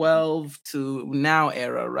 2012 to now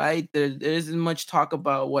era, right? There isn't much talk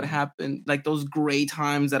about what happened, like those great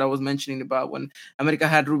times that I was mentioning about when America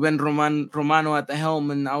had Ruben Romano at the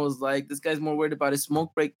helm, and I was like, this guy's more worried about his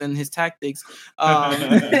smoke break than his tactics.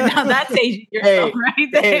 Now that's aging yourself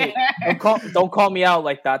right there. Don't call me out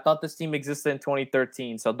like that. I thought this team existed in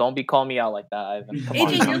 2013, so don't be calling me out like that, Ivan.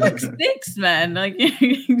 AJ, you look six, man. Like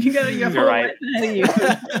you got your whole right.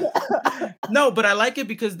 No, but I like it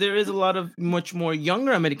because there is a lot of much more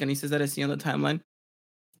younger Americanistas that I see on the timeline,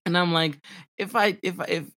 and I'm like, if I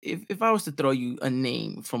was to throw you a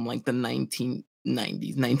name from like the 1990s,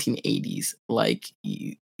 1980s, like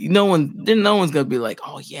no one's gonna be like,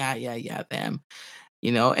 oh yeah, them,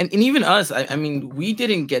 and even us. I mean, we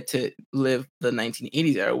didn't get to live the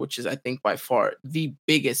 1980s era, which is I think by far the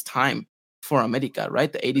biggest time for America,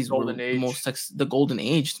 right? The 80s were the golden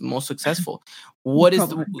age, most successful. What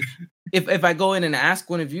is if I go in and ask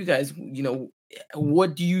one of you guys,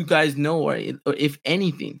 what do you guys know, or if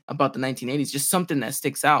anything, about the 1980s? Just something that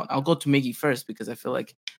sticks out. I'll go to Miggy first because I feel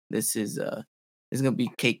like this is gonna be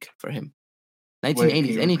cake for him.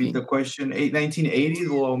 1980s, anything. The question, 1980s.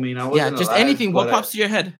 Well, I mean, I wasn't just alive, anything. What pops to your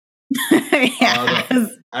head?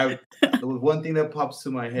 The one thing that pops to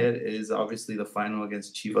my head is obviously the final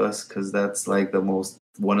against Chivas, because that's like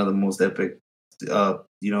one of the most epic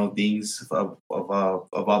things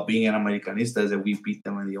about being an Americanista is that we beat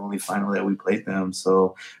them in the only final that we played them.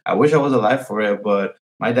 So I wish I was alive for it, but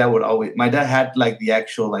my dad had like the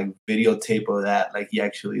actual like videotape of that, like he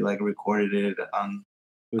actually like recorded it on.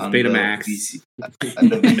 It was Betamax.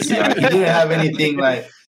 The VCR. He didn't have anything like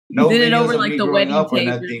no did it videos over of like me the growing wedding up or tape.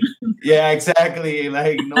 nothing. Yeah, exactly.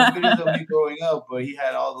 Like no videos of me growing up, but he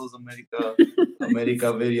had all those America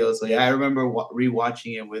videos. So yeah, I remember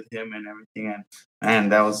rewatching it with him and everything,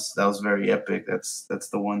 and that was very epic. That's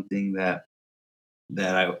the one thing that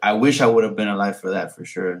I wish I would have been alive for that for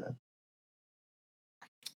sure.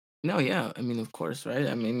 No, yeah. I mean, of course, right?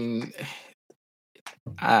 I mean,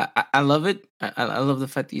 I love it. I love the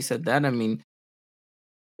fact that you said that. I mean,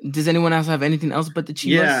 does anyone else have anything else but the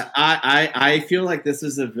Chivas? Yeah, I feel like this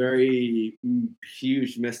is a very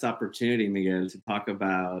huge missed opportunity, Miguel, to talk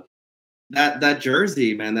about that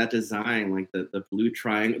jersey, man, that design, like the blue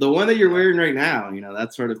triangle, the one that you're wearing right now.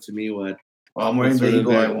 That's sort of to me what. Well, I'm wearing the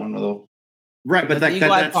Eagle Eye one though. Right, but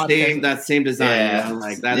that same design,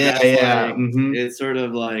 like that. Like, it's sort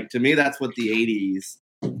of like, to me, that's what the '80s,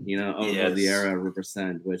 of the era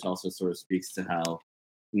represent, which also sort of speaks to how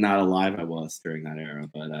not alive I was during that era.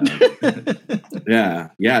 But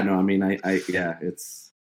no, I mean, it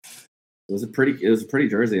was a pretty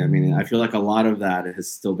jersey. I mean, I feel like a lot of that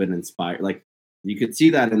has still been inspired. Like you could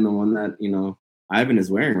see that in the one that Ivan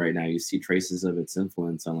is wearing right now. You see traces of its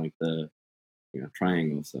influence on like the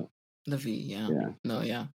triangle. So. The V, yeah. No,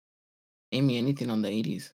 yeah. Amy, anything on the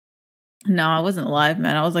 80s? No, I wasn't alive,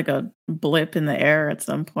 man. I was like a blip in the air at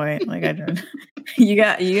some point. Like I don't.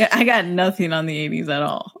 I got nothing on the 80s at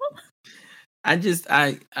all. I just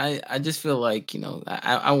feel like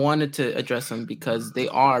I wanted to address them because they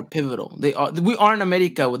are pivotal. We aren't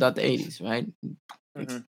America without the 80s, right?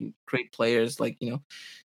 Mm-hmm. Great players like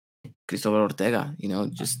Cristobal Ortega,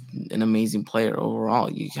 just an amazing player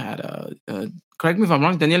overall. You had correct me if I'm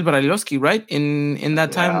wrong, Daniel Baralowski, right? In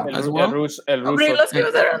that time as well. Baralowski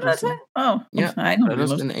was there at that time. Oh, yeah, I know.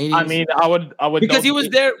 In the 80s. I mean, I would because he was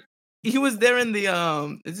there. He was there in the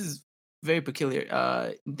This is very peculiar.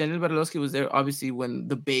 Daniel Baralowski was there obviously when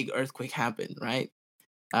the big earthquake happened, right?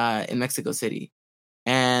 In Mexico City.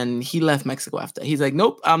 And he left Mexico after. He's like,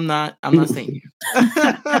 nope, I'm not staying here.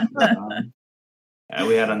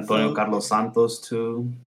 We had Antonio Carlos Santos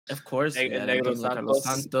too. Of course, Carlos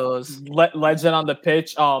Santos. Legend on the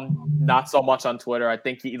pitch. Not so much on Twitter. I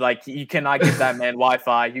think you cannot give that man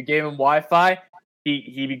Wi-Fi. You gave him Wi-Fi,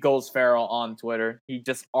 he goes feral on Twitter. He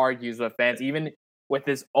just argues with fans, even with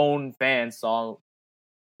his own fans. So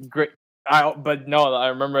great. I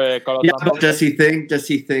remember Carlos Santos. Does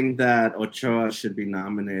he think that Ochoa should be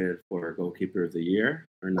nominated for Goalkeeper of the Year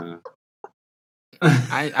or not?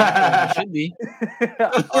 I should be.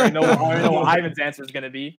 I already know what Ivan's answer is going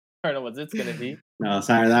to be. I don't know what it's going to be. No,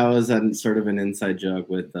 sorry, that was sort of an inside joke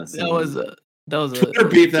with us. That was a Twitter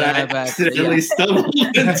beef that I accidentally stumbled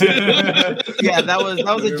into. Yeah, that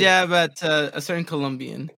was a jab at a certain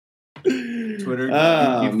Colombian. Twitter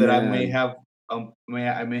beef that I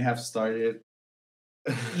may have started.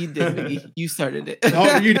 You did, Miggy. You started it.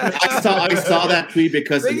 Oh, you did. I saw that tweet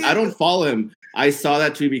because I don't follow him. I saw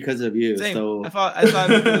that tweet because of you. Same. So I thought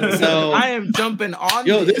so I am jumping on.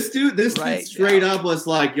 This dude straight up was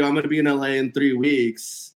like, "Yo, I'm gonna be in LA in 3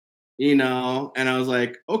 weeks," and I was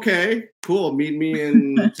like, "Okay, cool. Meet me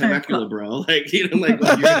in Temecula, bro. Like, you're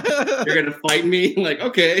gonna fight me? Like,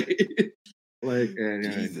 okay." Like,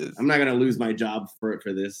 I'm not gonna lose my job for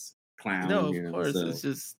this clown. No, of course. So. It's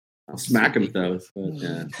just I'll smack him though. But,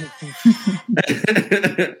 yeah.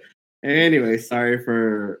 Anyway, sorry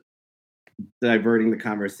for diverting the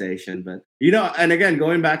conversation, but and again,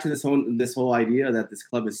 going back to this whole idea that this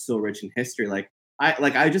club is still rich in history.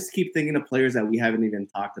 I just keep thinking of players that we haven't even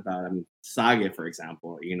talked about. I mean, Sage, for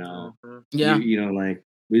example. Yeah. Like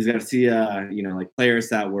Luis Garcia. Like players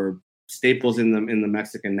that were staples in the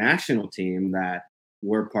Mexican national team that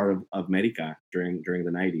were part of America during the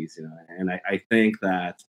 90s. And I think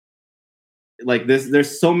that. Like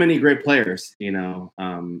there's so many great players,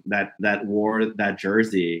 that wore that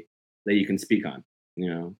jersey that you can speak on,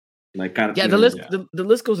 like kind of. Yeah, the list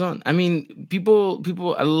goes on. I mean, people,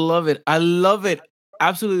 I love it.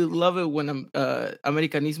 Absolutely love it when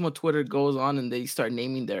Americanismo Twitter goes on and they start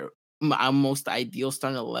naming their most ideal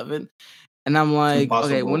starting 11, and I'm like,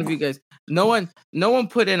 okay, one of you guys. No one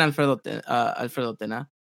put in Alfredo Tena.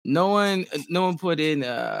 No one put in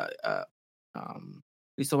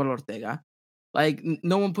Cristobal Ortega. Like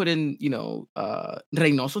no one put in,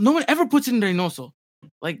 Reynoso. No one ever puts in Reynoso.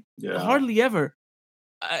 Like hardly ever.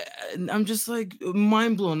 I'm just like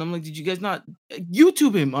mind blown. I'm like, did you guys not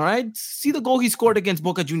YouTube him? All right, see the goal he scored against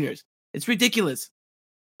Boca Juniors. It's ridiculous.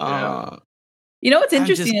 You know what's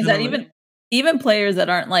interesting is that even players that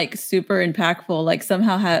aren't like super impactful, like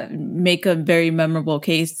somehow make a very memorable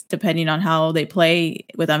case depending on how they play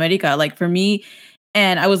with America. Like for me,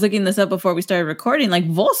 and I was looking this up before we started recording, like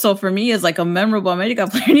Volso for me is like a memorable America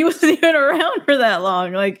player, and he wasn't even around for that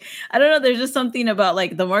long. Like, I don't know, there's just something about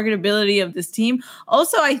like the marketability of this team.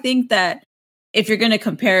 Also, I think that if you're going to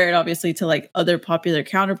compare it obviously to like other popular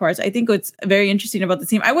counterparts, I think what's very interesting about the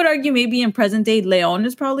team, I would argue maybe in present day, Leon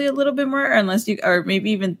is probably a little bit more, or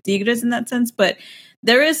maybe even Tigres in that sense. But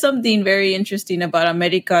there is something very interesting about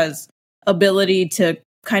America's ability to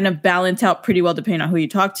kind of balance out pretty well, depending on who you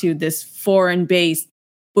talk to, this foreign base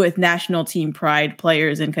with national team pride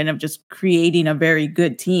players and kind of just creating a very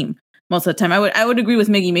good team most of the time. I would agree with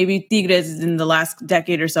Miggy. Maybe Tigres in the last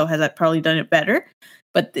decade or so has probably done it better.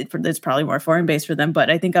 But it's probably more foreign based for them. But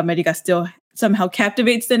I think America still somehow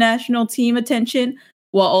captivates the national team attention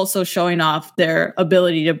while also showing off their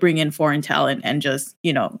ability to bring in foreign talent and just,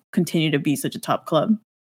 continue to be such a top club.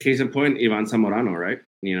 Case in point, Ivan Zamorano, right?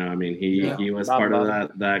 I mean, he was part of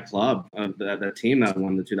that club, that team that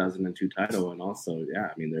won the 2002 title. And also, I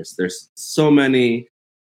mean, there's so many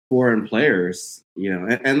foreign players,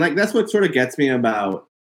 and like that's what sort of gets me about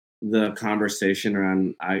the conversation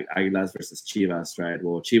around Águilas versus Chivas, right?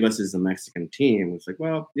 Well, Chivas is a Mexican team. It's like,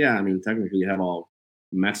 well, yeah, I mean, technically you have all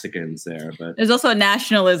Mexicans there, but there's also a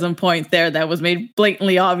nationalism point there that was made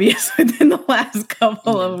blatantly obvious within the last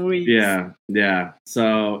couple of weeks. Yeah.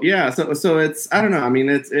 So it's, I don't know. I mean,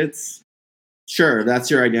 it's sure,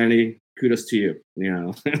 that's your identity. Kudos to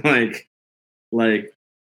you. like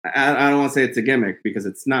I don't want to say it's a gimmick because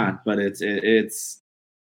it's not, but it's.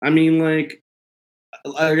 I mean, like.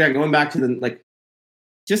 Again, going back to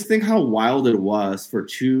just think how wild it was for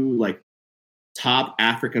two top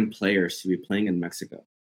African players to be playing in Mexico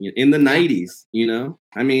in the 90s.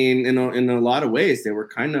 I mean, in a lot of ways, they were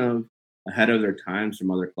kind of ahead of their times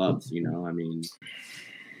from other clubs. I mean,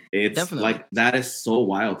 it's definitely. Like that is so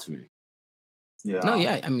wild to me. Yeah. No,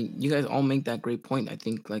 yeah. I mean, you guys all make that great point. I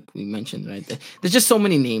think, like we mentioned, right? There's just so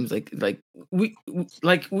many names. Like we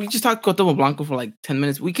just talked Cuauhtémoc Blanco for like 10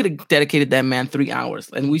 minutes. We could have dedicated that man 3 hours,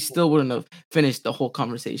 and we still wouldn't have finished the whole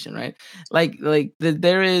conversation, right?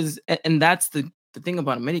 There is, and that's the thing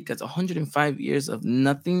about America. It's 105 years of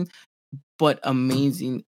nothing but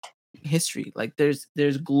amazing history. Like there's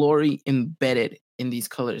glory embedded in these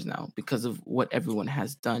colors now because of what everyone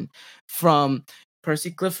has done. From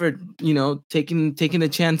Percy Clifford, taking a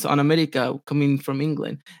chance on America, coming from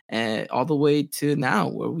England, all the way to now,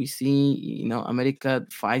 where we see, America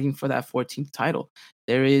fighting for that 14th title.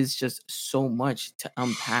 There is just so much to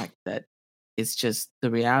unpack that it's just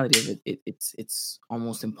the reality of it. It's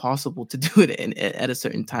almost impossible to do it at a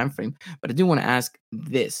certain time frame. But I do want to ask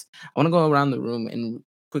this. I want to go around the room and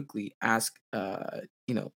quickly ask,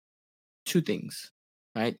 two things,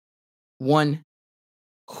 right? One,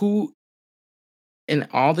 who in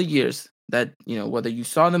all the years that, whether you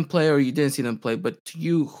saw them play or you didn't see them play, but to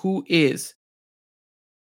you, who is,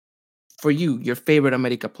 for you, your favorite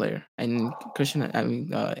America player? And Christian, I mean,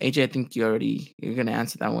 AJ, I think you're going to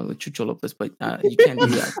answer that one with Chucho Lopez, but you can't do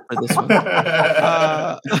that for this one.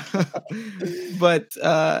 But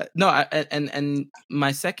no, and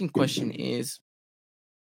my second question is,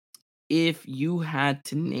 if you had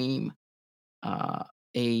to name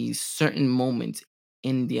a certain moment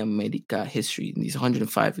in the America history in these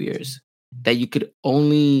 105 years that you could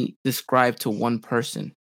only describe to one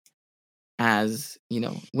person as,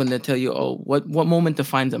 when they tell you, oh, what moment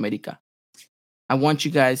defines America? I want you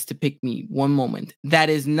guys to pick me one moment that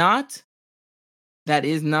is not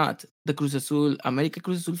the Cruz Azul, America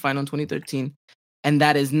Cruz Azul final in 2013, and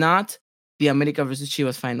that is not the America versus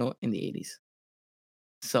Chivas final in the 80s.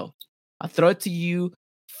 So I'll throw it to you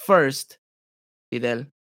first, Fidel.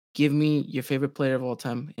 Give me your favorite player of all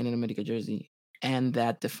time in an America jersey and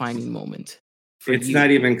that defining moment. It's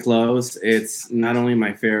not even close. It's not only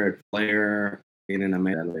my favorite player in an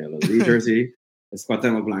America jersey, it's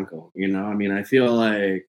Cuauhtémoc Blanco. I mean, I feel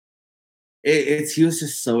like he was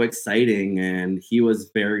just so exciting, and he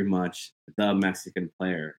was very much the Mexican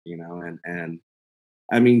player, and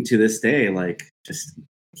I mean, to this day,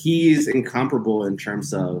 he's incomparable in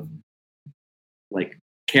terms of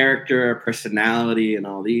character, personality, and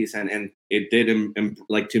all these, and it did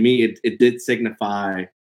to me it did signify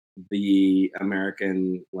the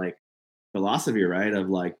American philosophy, right, of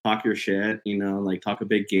talk your shit, talk a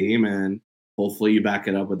big game, and hopefully you back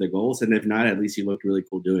it up with the goals, and if not, at least you looked really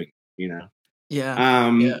cool doing it, yeah.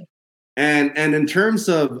 And in terms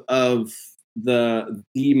of the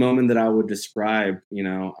moment that I would describe, you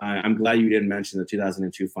know, I'm glad you didn't mention the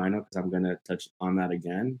 2002 final, because I'm going to touch on that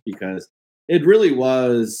again, because it really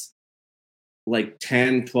was like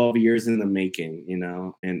 10, 12 years in the making, you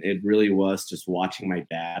know, and it really was just watching my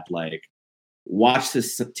dad, like, watch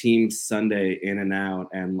this team Sunday in and out,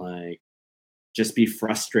 and like just be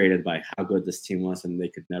frustrated by how good this team was, and they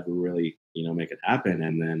could never really, you know, make it happen.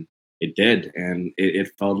 And then it did, and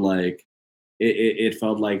it felt like it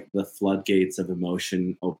felt like the floodgates of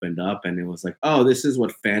emotion opened up, and it was like, oh, this is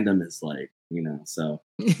what fandom is like, you know. So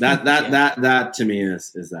that to me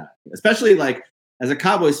is that, especially like as a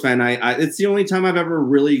Cowboys fan, I it's the only time I've ever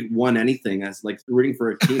really won anything, as like rooting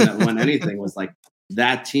for a team that won anything was like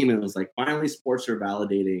that team. And it was like, finally sports are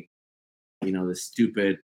validating, you know, this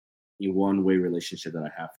stupid one-way relationship that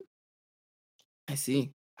I have. I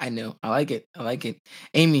see. I know. I like it.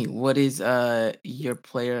 Amy, what is your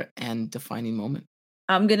player and defining moment?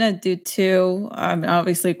 I'm gonna do two.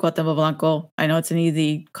 Obviously Cuauhtemoc Blanco. I know it's an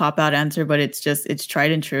easy cop-out answer, but it's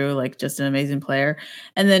tried and true, like just an amazing player.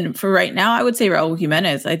 And then for right now, I would say Raul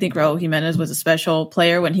Jimenez. I think Raul Jimenez was a special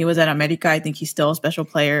player when he was at America. I think he's still a special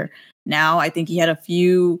player now. I think he had a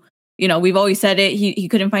few, you know, we've always said it, he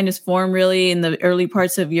couldn't find his form really in the early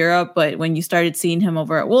parts of Europe, but when you started seeing him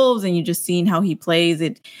over at Wolves and you just seen how he plays,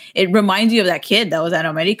 it reminds you of that kid that was at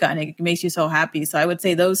America, and it makes you so happy. So I would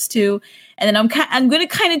say those two. And then I'm going to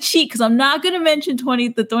kind of cheat, because I'm not going to mention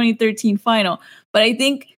the 2013 final, but I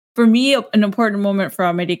think for me an important moment for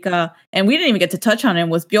America, and we didn't even get to touch on him,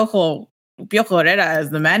 was Piojo Herrera as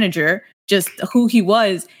the manager, just who he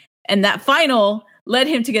was, and that final led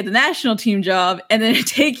him to get the national team job, and then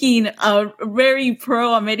taking a very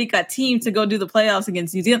pro-America team to go do the playoffs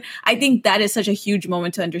against New Zealand. I think that is such a huge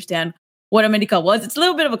moment to understand what America was. It's a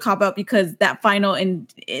little bit of a cop-out, because that final, in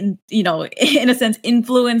you know, in a sense,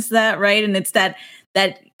 influenced that, right? And it's that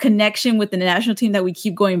connection with the national team that we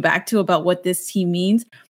keep going back to about what this team means.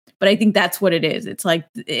 But I think that's what it is. It's like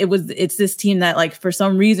it's this team that, like, for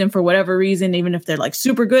some reason, for whatever reason, even if they're like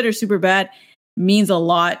super good or super bad, means a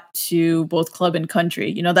lot to both club and country.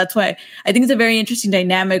 You know, that's why I think it's a very interesting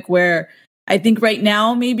dynamic, where I think right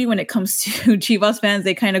now, maybe when it comes to Chivas fans,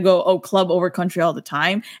 they kind of go, oh, club over country all the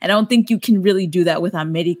time. And I don't think you can really do that with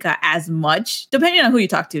America as much, depending on who you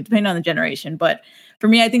talk to, depending on the generation. But for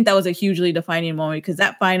me, I think that was a hugely defining moment, because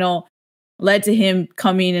that final led to him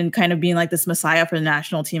coming and kind of being like this messiah for the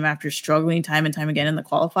national team after struggling time and time again in the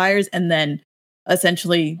qualifiers, and then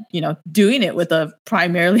essentially, you know, doing it with a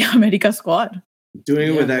primarily America squad. Doing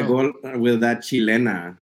it with that goal, with that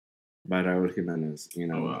chilena by Raul Jimenez, you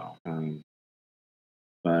know.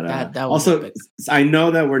 But that also, I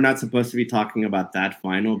know that we're not supposed to be talking about that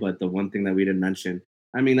final, but the one thing that we didn't mention,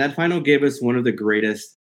 I mean, that final gave us one of the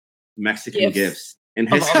greatest Mexican gifts in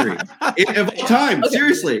history of all time. Okay.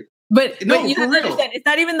 Seriously. But you have to understand, it's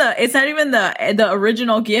not even the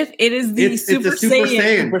original gift. It is the Super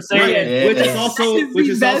Saiyan. Right. Which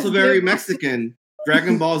is also very Mexican.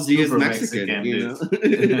 Dragon Ball Z is Mexican, you know.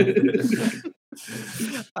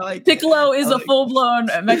 I like Piccolo is a full-blown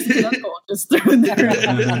Mexican uncle, just thrown there.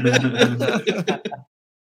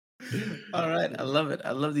 All right, I love it.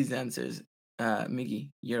 I love these answers. Miggy,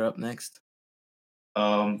 you're up next.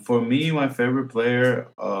 For me, my favorite player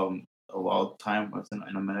of all time with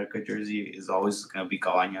an America jersey is always going to be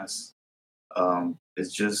Cabañas.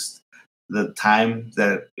 It's just the time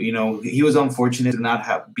that, you know, he was unfortunate to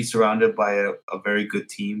not be surrounded by a very good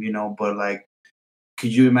team, you know, but like,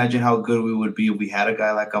 could you imagine how good we would be if we had a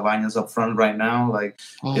guy like Cabañas up front right now? Like,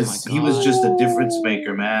 he was just a difference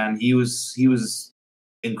maker, man. He was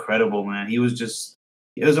incredible, man. It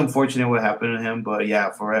was unfortunate what happened to him, but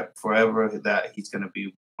yeah, forever that he's going to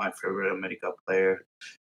be my favorite America player.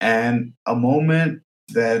 And a moment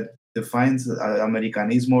that defines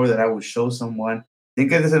Americanismo that I would show someone, I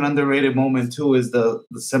think it is an underrated moment too, is the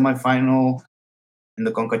semifinal in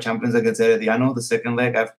the Conca Champions against Herediano, the second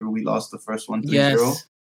leg after we lost the first one 3-0. Yes.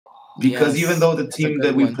 Because even though the team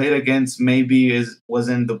that we played against maybe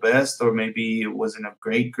wasn't the best, or maybe it wasn't a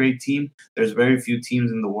great team, there's very few teams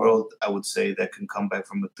in the world, I would say, that can come back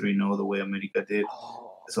from a 3-0 the way America did.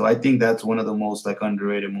 So I think that's one of the most like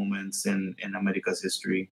underrated moments in America's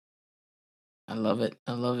history. I love it.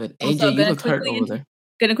 AJ, also, you look hurt over there.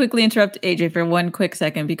 Gonna quickly interrupt AJ for one quick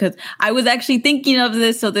second, because I was actually thinking of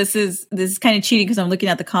this. So this is kind of cheating because I'm looking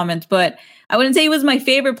at the comments, but I wouldn't say he was my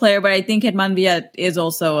favorite player, but I think Germán Villa is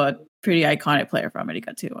also a pretty iconic player for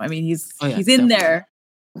America too. I mean, he's in there.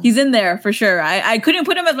 He's in there for sure. I couldn't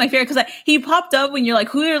put him as my favorite because he popped up when you're like,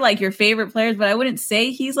 who are like your favorite players? But I wouldn't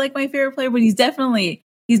say he's like my favorite player, but he's definitely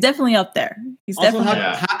he's definitely up there. He's also,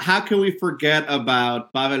 definitely how can we forget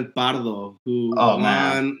about Pavel Pardo, who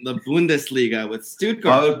won the Bundesliga with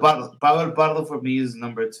Stuttgart? Pavel Pardo for me is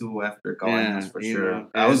number 2 after Cabañas for sure. Know,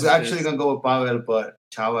 I was actually gonna go with Pavel, but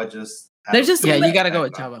Chava just. There's just you gotta go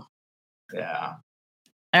with Chava. Yeah.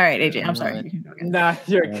 All right, AJ. I'm sorry. Nah,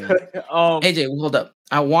 you're good. AJ, hold up.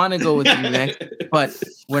 I want to go with you next, but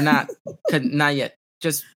we're not yet.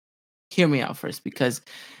 Just hear me out first, because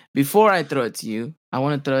before I throw it to you, I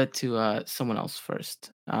want to throw it to someone else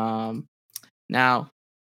first. Now,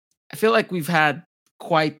 I feel like we've had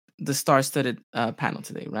quite the star-studded panel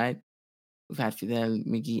today, right? We've had Fidel,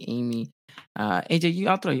 Miggy, Amy, AJ.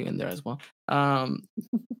 I'll throw you in there as well.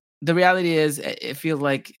 The reality is, it feels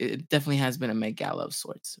like it definitely has been a Met Gala of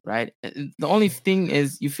sorts, right? The only thing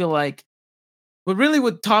is, you feel like what really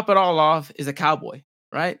would top it all off is a cowboy,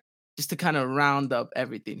 right? Just to kind of round up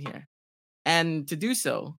everything here. And to do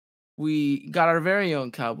so, we got our very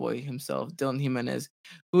own cowboy himself, Dylan Jimenez,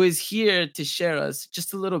 who is here to share us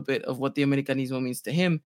just a little bit of what the Americanismo means to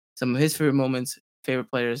him, some of his favorite moments, favorite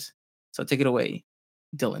players. So take it away,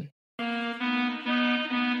 Dylan.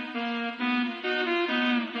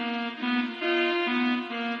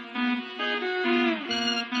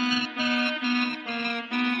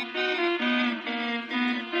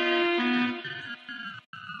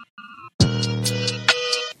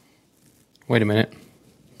 Wait a minute.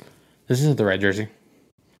 This isn't the right jersey.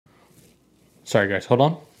 Sorry, guys. Hold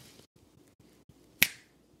on.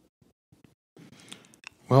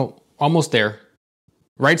 Well, almost there.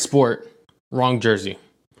 Right sport, wrong jersey.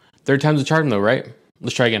 Third time's the charm, though, right?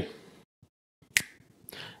 Let's try again.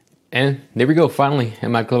 And there we go, finally,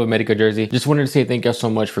 in my Club America jersey. Just wanted to say thank you so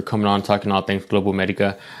much for coming on, talking all things Club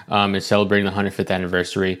America, and celebrating the 105th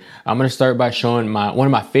anniversary. I'm going to start by showing one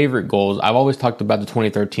of my favorite goals. I've always talked about the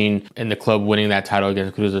 2013 and the club winning that title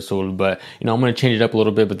against Cruz Azul, but I'm going to change it up a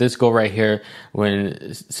little bit. But this goal right here, when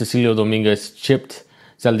Cecilio Dominguez chipped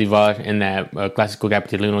Zaldivar in that Clásico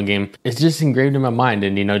Capitalino game, it's just engraved in my mind.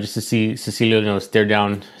 And, just to see Cecilio, stare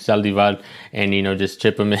down Zaldivar and, just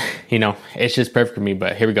chip him, it's just perfect for me.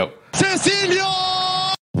 But here we go. Cecilio!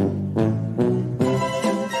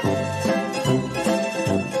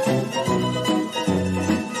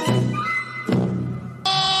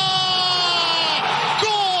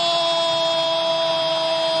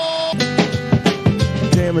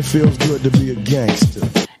 Damn, it feels good to be a gangster.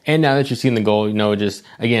 And now that you've seen the goal, just,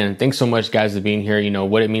 again, thanks so much, guys, for being here.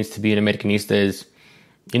 What it means to be an Americanista is,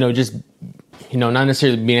 just, not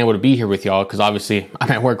necessarily being able to be here with y'all, because obviously I'm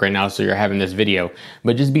at work right now, so you're having this video,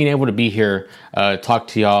 but just being able to be here, talk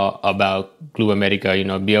to y'all about Club America,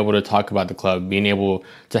 be able to talk about the club, being able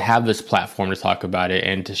to have this platform to talk about it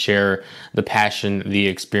and to share the passion, the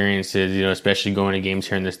experiences, especially going to games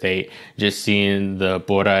here in the state, just seeing the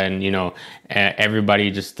Bora and,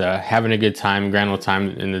 everybody just having a good time, grand old time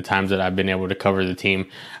in the times that I've been able to cover the team.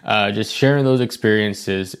 Just sharing those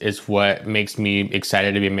experiences is what makes me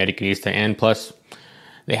excited to be Americanista. And plus,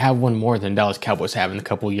 they have one more than Dallas Cowboys have in a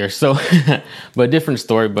couple of years. So, but different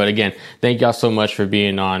story. But again, thank y'all so much for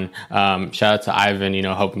being on. Shout out to Ivan,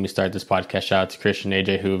 helping me start this podcast. Shout out to Christian,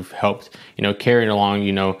 AJ, who've helped, carry it along,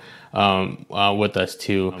 with us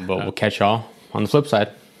too. But we'll catch y'all on the flip side.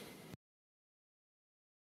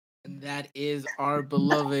 And that is our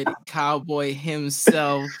beloved cowboy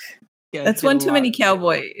himself. Yeah, that's one too many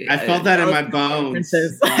cowboy. I felt that in my bones.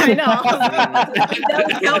 I know. That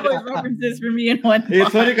was cowboy references for me in one.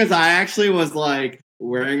 It's funny because I actually was like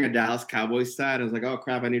wearing a Dallas Cowboys hat. I was like, oh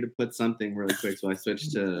crap, I need to put something really quick. So I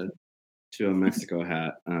switched to a Mexico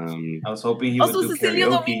hat. I was hoping he also would do Cecilio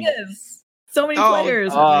karaoke. Dominguez. So many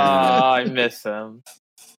players. I miss him.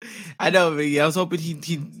 I know, Miggy. I was hoping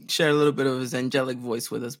he'd share a little bit of his angelic voice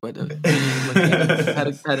with us, but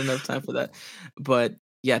had enough time for that. But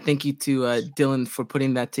yeah, thank you to Dylan for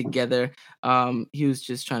putting that together. He was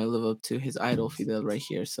just trying to live up to his idol Fidel right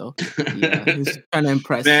here. So yeah, he was trying to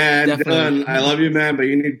impress. Man, Dylan, I love you, man, but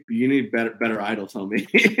you need better idols, homie.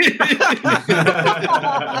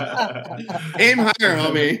 Aim higher,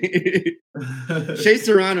 homie. Shea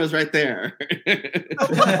Serrano's right there.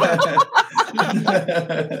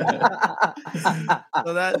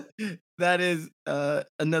 So that is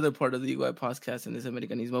another part of the UI podcast and this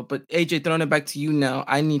Americanismo. But AJ, throwing it back to you now,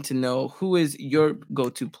 I need to know who is your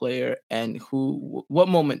go-to player and what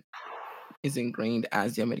moment is ingrained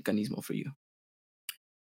as the Americanismo for you?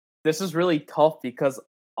 This is really tough because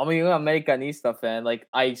I'm an Americanista fan. Like,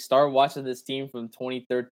 I started watching this team from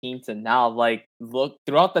 2013 to now. Like, look,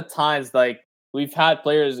 throughout the times, like, we've had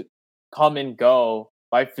players come and go.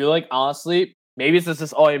 But I feel like, honestly, maybe it's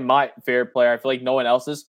just my favorite player. I feel like no one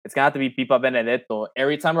else's. It's going to have to be Pipa Benedetto.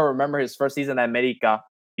 Every time I remember his first season at America,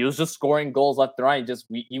 He was just scoring goals left and right.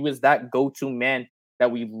 He was that go-to man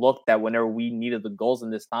that we looked at whenever we needed the goals in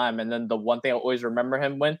this time. And then the one thing I always remember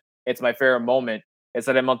him when, it's my favorite moment. It's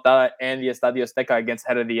a remontada in the Estadio Azteca against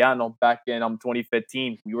Herediano back in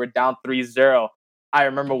 2015. We were down 3-0. I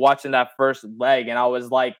remember watching that first leg, and I was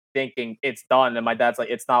like thinking it's done. And my dad's like,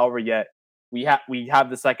 it's not over yet. We have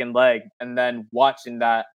the second leg. And then watching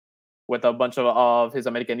that with a bunch of his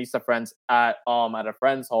Americanista friends at a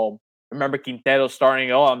friend's home. Remember Quintero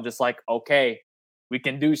starting, I'm just like, okay, we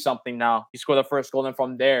can do something now. He scored the first goal, and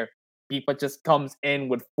from there, Pipa just comes in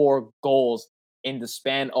with 4 goals in the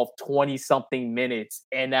span of 20-something minutes.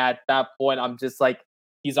 And at that point, I'm just like,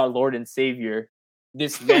 he's our Lord and Savior.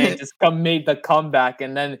 This man just made the comeback.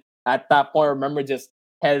 And then at that point, remember just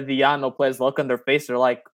Herediano players look on their face. They're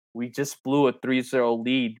like, we just blew a 3-0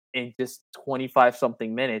 lead in just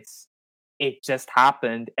 25-something minutes. It just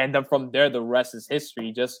happened. And then from there, the rest is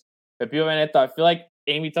history. Just Pepillo Veneto, I feel like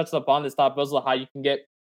Amy touched upon this topic also, how you can get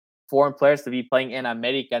foreign players to be playing in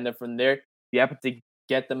America. And then from there, you have to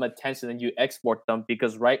get them attention and you export them.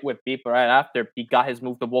 Because right with Pipa, right after, he got his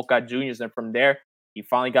move to Boca Juniors. And from there, he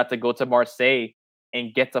finally got to go to Marseille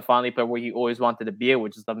and get to finally play where he always wanted to be,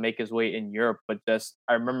 which is to make his way in Europe. But just,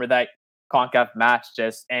 I remember that CONCACAF match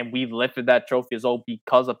and we lifted that trophy as well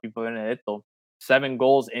because of Pipa Veneto. 7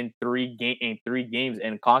 goals in 3 games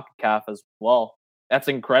in CONCACAF as well. That's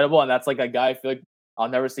incredible, and that's like a guy I feel like I'll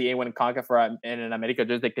never see anyone in CONCACAF or in an America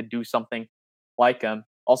just that could do something like him.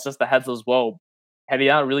 Also, just the heads as well.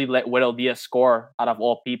 Herediano really let Güero Diaz score out of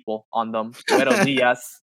all people on them. Güero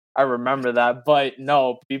Diaz, I remember that. But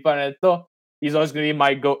no, Pipa Neto, he's always going to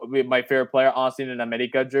be my favorite player, honestly, in an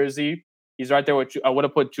America jersey. He's right there with I would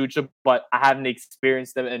have put Chucha, but I haven't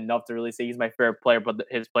experienced him enough to really say he's my favorite player. But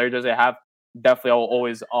his player jersey I have, definitely, I will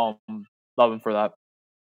always love him for that.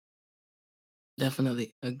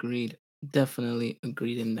 Definitely agreed. Definitely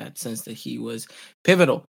agreed in that sense that he was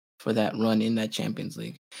pivotal for that run in that Champions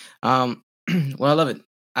League. Well, I love it.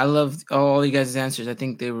 I loved all you guys' answers. I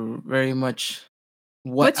think they were very much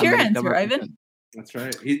What's your answer, Ivan? That's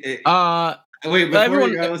right. Wait, before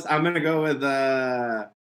he goes, I'm gonna go with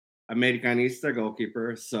Americanista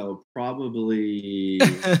goalkeeper, so probably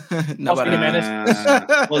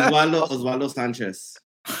Osvaldo Sanchez.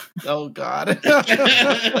 Oh God.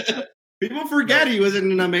 People forget he was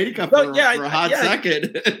in America for a hot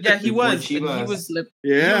second. Yeah, he was. He was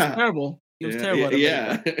terrible. He was terrible.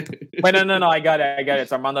 Yeah. Wait, no. I got it.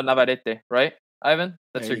 It's Armando Navarrete, right, Ivan?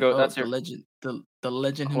 That's your go. That's your legend. The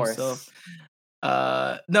legend himself.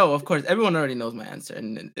 No, of course. Everyone already knows my answer,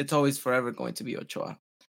 and it's always forever going to be Ochoa.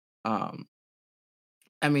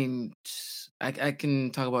 I mean, I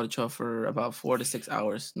can talk about Ochoa for about 4 to 6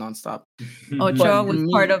 hours nonstop. Ochoa was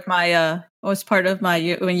part of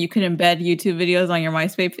my when you could embed YouTube videos on your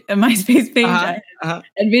MySpace page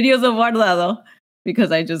and videos of Guardado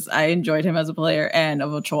because I enjoyed him as a player and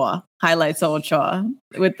of Ochoa, highlights of Ochoa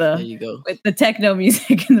with the techno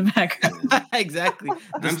music in the background. Exactly,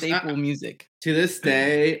 the staple music. To this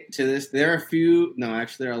day, there are a few. No,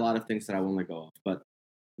 actually, there are a lot of things that I won't let go of, but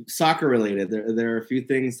soccer related, there are a few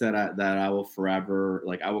things that I will forever,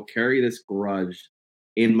 like, I will carry this grudge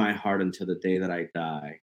in my heart until the day that I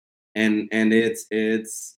die, and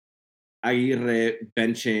it's Aguirre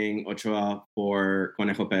benching Ochoa for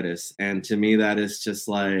Conejo Perez, and to me that is just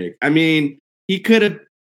like, I mean, he could have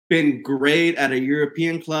been great at a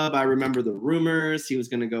European club. I remember the rumors he was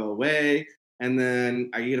going to go away, and then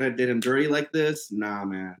Aguirre did him dirty like this. Nah,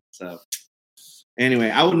 man. So. Anyway,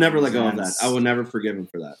 I will never let go of that. I will never forgive him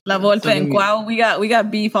for that. La Volpe and Cuau, we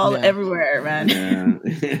got beef everywhere, man. Yeah.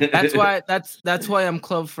 that's why I'm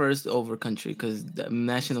club first over country, because the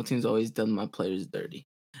national team's always done my players dirty.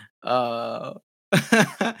 But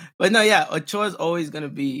no, yeah, Ochoa's always gonna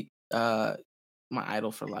be my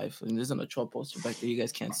idol for life. And there's an Ochoa poster back there you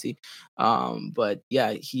guys can't see. But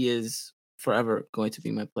yeah, he is forever going to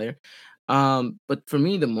be my player. But for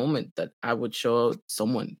me, the moment that I would show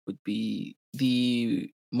someone would be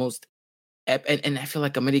the most and I feel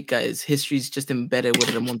like America's history is just embedded with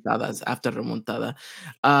remontadas after remontada.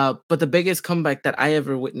 But the biggest comeback that I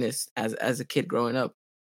ever witnessed as a kid growing up,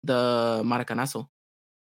 the Maracanazo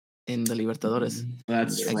in the Libertadores.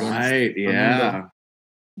 That's right. Yeah.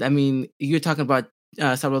 I mean, you're talking about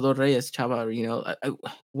Salvador Reyes, Chava, you know,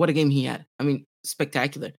 what a game he had. I mean,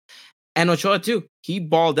 spectacular. And Ochoa too. He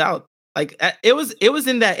balled out. Like it was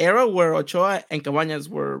in that era where Ochoa and Cabañas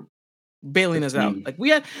were bailing us out. Like we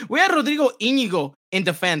had Rodrigo Íñigo in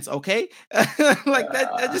defense, okay? Like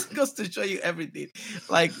that just goes to show you everything.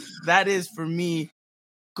 Like that is for me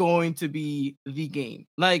going to be the game.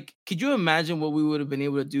 Like, could you imagine what we would have been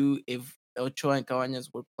able to do if Ochoa and Cabañas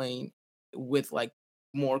were playing with like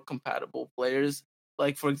more compatible players.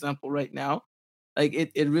 Like, for example, right now, like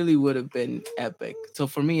it really would have been epic. So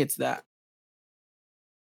for me, it's that.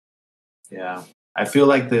 Yeah, I feel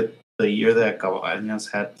like the year that Cabañas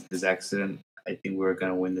had this accident, I think we were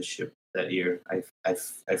gonna win the ship that year. I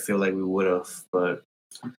feel like we would have, but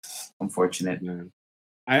unfortunate. Man.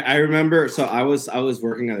 I remember. So I was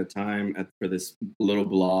working at the time for this little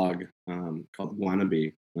blog called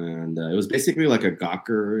Wannabe, and it was basically like a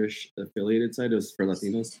Gawker-ish affiliated site. It was for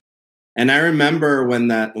Latinos, and I remember when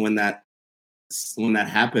that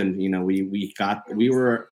happened. You know, we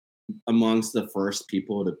were amongst the first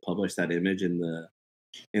people to publish that image in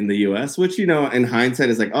the US, which, you know, in hindsight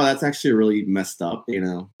is like, oh, that's actually really messed up, you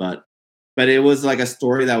know, but it was like a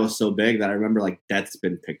story that was so big that I remember like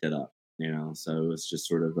Deadspin picked it up, you know, so it was just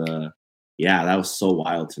sort of yeah, that was so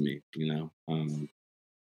wild to me, you know.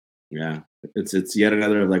 Yeah, it's yet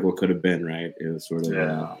another of like what could have been, right? It was sort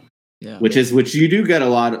of yeah, which you do get a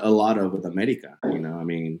lot of with America, you know. I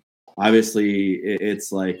mean, obviously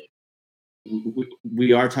it's like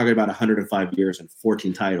we are talking about 105 years and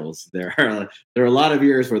 14 titles. There are a lot of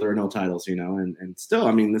years where there are no titles, you know, and still,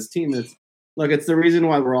 I mean, this team is, look, it's the reason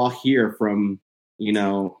why we're all here from, you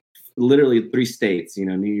know, literally 3 states, you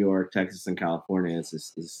know, New York, Texas, and California. It's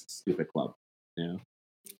this stupid club, you know.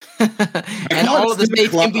 And all of the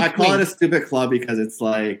states in between. I call it a stupid club because it's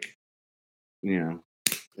like, you know.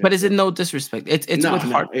 But is it no disrespect? It's with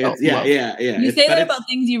heart. Yeah. You say that about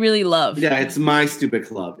things you really love. Yeah, it's my stupid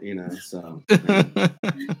club, you know. So,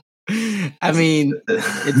 I mean,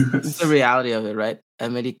 it's the reality of it, right?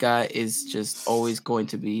 America is just always going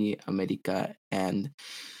to be America, and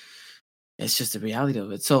it's just the reality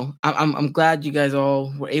of it. So I'm glad you guys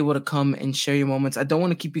all were able to come and share your moments. I don't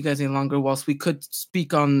want to keep you guys any longer. Whilst we could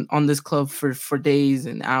speak on this club for days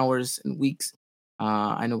and hours and weeks,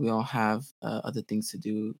 I know we all have other things to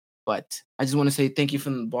do. But I just want to say thank you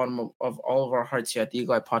from the bottom of all of our hearts here at the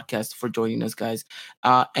Eagle Eye Podcast for joining us, guys.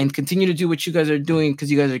 And continue to do what you guys are doing,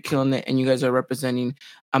 because you guys are killing it and you guys are representing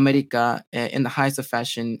America in the highest of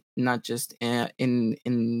fashion, not just in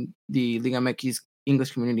the Liga MX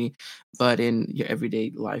English community, but in your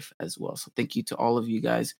everyday life as well. So thank you to all of you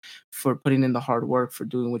guys for putting in the hard work, for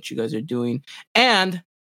doing what you guys are doing. And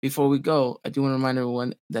before we go, I do want to remind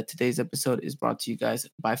everyone that today's episode is brought to you guys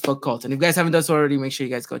by Futcvlt. And if you guys haven't done so already, make sure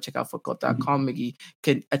you guys go check out Futcvlt.com. Miggy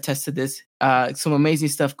can attest to this. Some amazing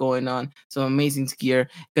stuff going on. Some amazing gear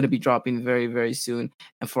going to be dropping very, very soon.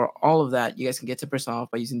 And for all of that, you guys can get 10% off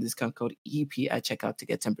by using discount code EEP at checkout to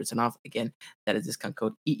get 10% off. Again, that is discount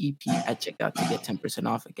code EEP at checkout to get 10%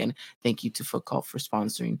 off. Again, thank you to Futcvlt for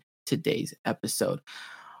sponsoring today's episode.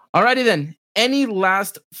 Alrighty then. Any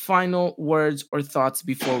last final words or thoughts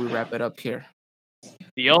before we wrap it up here?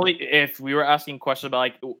 If we were asking questions about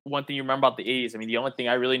like one thing you remember about the 80s, I mean, the only thing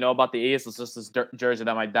I really know about the 80s was just this jersey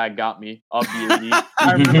that my dad got me of the 80s.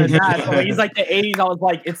 I remember that. So he's like, the 80s, I was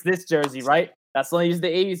like, it's this jersey, right? That's the only the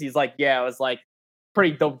 80s. He's like, yeah, it was like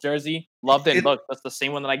pretty dope jersey. Loved it. Look, that's the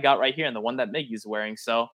same one that I got right here and the one that Miggy's wearing.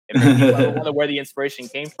 So it makes me wonder where the inspiration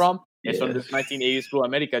came from. It's from this 1980s Club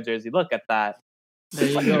America jersey. Look at that. There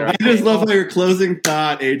you go. I just love how your closing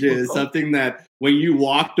thought, AJ, is something that when you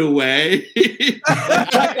walked away,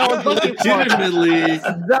 legitimately,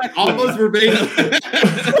 almost verbatim.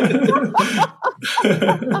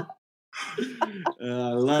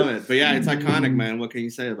 I love it. But yeah, it's iconic, man. What can you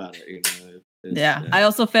say about it? You know, I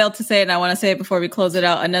also failed to say it, and I want to say it before we close it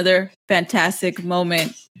out. Another fantastic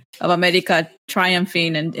moment of America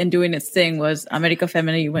triumphing and doing its thing was America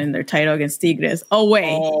Femenil winning their title against Tigres away.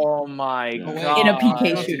 Oh my god! In a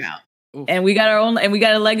PK shootout. Oof. And we got our own, and we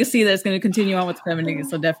got a legacy that's going to continue on with Femenil.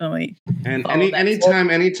 So definitely. And anytime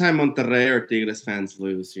Monterrey or Tigres fans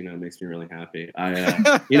lose, you know, it makes me really happy.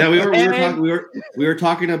 You know, we were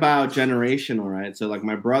talking about generational, right? So like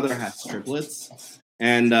my brother has triplets.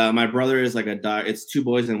 And my brother is like it's 2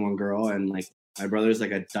 boys and 1 girl. And like my brother is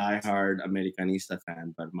like a diehard Americanista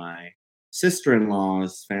fan. But my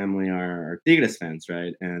sister-in-law's family are Tigres fans,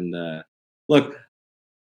 right? And look,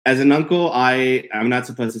 as an uncle, I'm not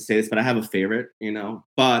supposed to say this, but I have a favorite, you know.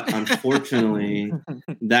 But unfortunately,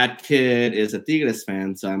 that kid is a Tigres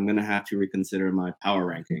fan, so I'm gonna have to reconsider my power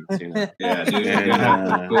rankings, you know. Yeah, dude. And,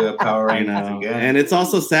 power rankings, you know, again. And it's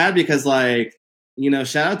also sad because like, you know,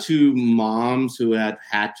 shout out to moms who had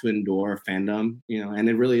to endure fandom, you know, and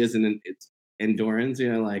it really isn't it's endurance,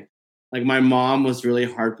 you know, like my mom was really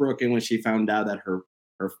heartbroken when she found out that her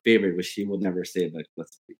favorite, which she would never say, but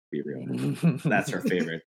let's be real, that's her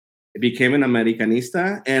favorite. It became an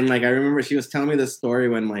Americanista, and like I remember she was telling me this story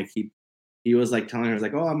when like he was like telling her,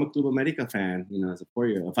 like, oh, I'm a Club America fan, you know, as a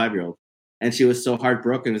 5-year-old. And she was so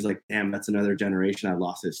heartbroken. It was like, damn, that's another generation I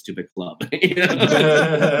lost this stupid club.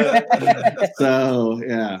 So,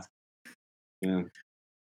 yeah.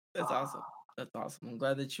 That's awesome. That's awesome. I'm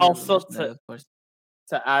glad that you also that, of course.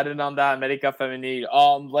 To add in on that, America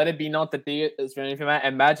Femenil, let it be known today,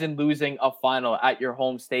 imagine losing a final at your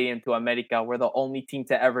home stadium to America. We're the only team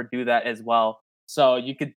to ever do that as well. So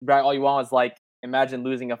you could write all you want is like, imagine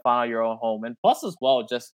losing a final at your own home. And plus as well,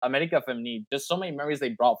 just America Femenil, just so many memories they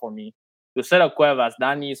brought for me. Lucero Cuevas,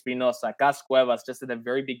 Dani Espinosa, Cas Cuevas, just at the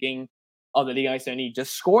very beginning of the Liga Femenil,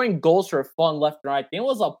 just scoring goals for fun left and right. There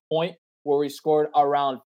was a point where we scored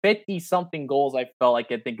around 50-something goals, I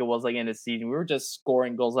think it was like in the season. We were just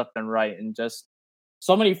scoring goals left and right, and just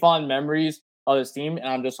so many fun memories of this team. And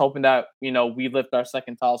I'm just hoping that, we lift our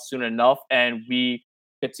second title soon enough and we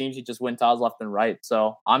continue to just win titles left and right.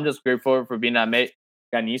 So I'm just grateful for being Americanista.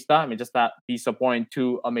 I mean, just that be supporting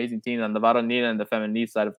two amazing teams on the Varonil and the Femenil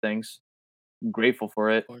side of things. I'm grateful for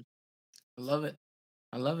it. I love it.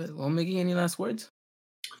 Well, Miggy, any last words?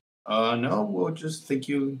 No, well, just thank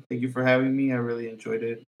you for having me. I really enjoyed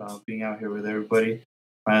it, being out here with everybody.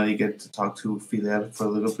 Finally get to talk to Fidel for a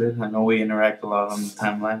little bit. I know we interact a lot on the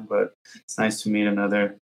timeline, but it's nice to meet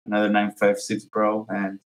another 956 bro.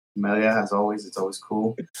 And Amelia, as always, it's always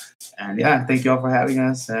cool. And yeah, thank you all for having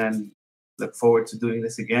us, and look forward to doing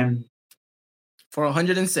this again. For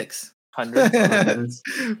 106. 100.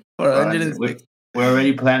 For 106. We're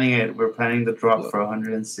already planning it. We're planning the drop for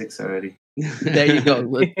 106 already. There you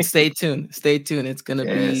go. Stay tuned. It's going to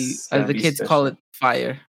be, as the kids call it,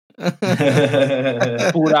 fire.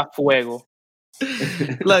 Pura fuego.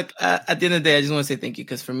 Look, at the end of the day, I just want to say thank you,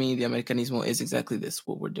 because for me, the Americanismo is exactly this,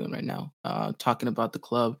 what we're doing right now. Talking about the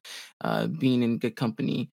club, being in good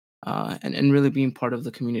company, and really being part of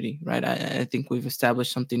the community, right? I think we've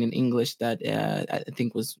established something in English that I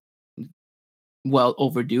think was well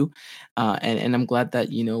overdue, and I'm glad that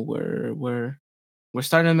we're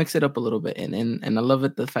starting to mix it up a little bit, and I love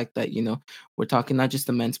it, the fact that we're talking not just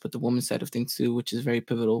the men's but the women's side of things too, which is very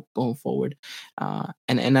pivotal going forward,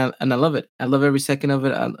 and I love it. I love every second of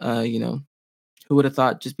it. Who would have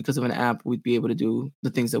thought just because of an app we'd be able to do the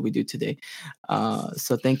things that we do today?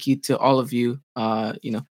 So thank you to all of you,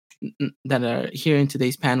 that are here in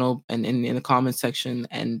today's panel and in the comment section,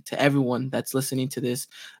 and to everyone that's listening to this.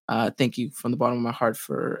 Thank you from the bottom of my heart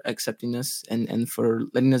for accepting us and for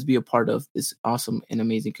letting us be a part of this awesome and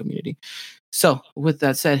amazing community. So with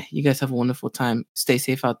that said, you guys have a wonderful time. Stay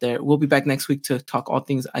safe out there. We'll be back next week to talk all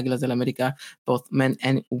things Águilas del América, both men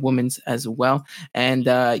and women's as well. And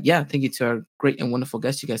thank you to our great and wonderful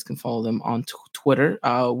guests. You guys can follow them on Twitter.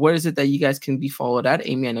 Where is it that you guys can be followed at?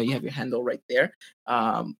 Amy, I know you have your handle right there.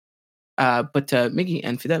 But Miggy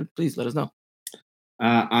and Fidel, please let us know.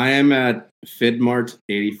 I am at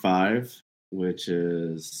FidMart85, which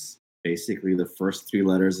is basically the first three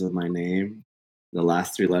letters of my name, the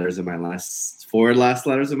last three letters of my four last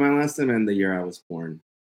letters of my last name, and the year I was born.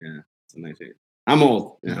 Yeah, it's a nice name. I'm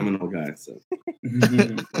old. Yeah, I'm an old guy. So,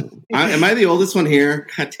 am I the oldest one here?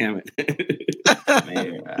 God damn it!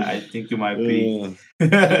 I think you might be.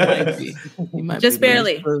 You might just be,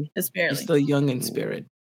 barely. Just barely. You're still young in spirit.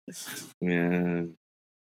 Yeah,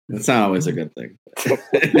 that's not always a good thing.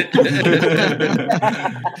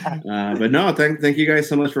 But no, thank you guys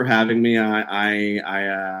so much for having me.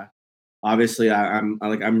 I obviously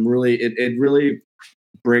I'm really it really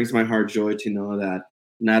brings my heart joy to know that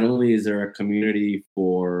not only is there a community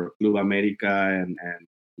for Club América and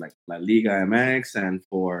like La Liga MX and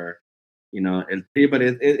for El Tri, but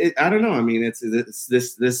it I don't know. I mean, it's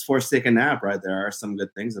this Forsaken app, right? There are some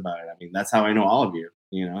good things about it. I mean, that's how I know all of you,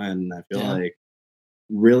 and I feel like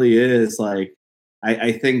really is like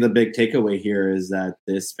I think the big takeaway here is that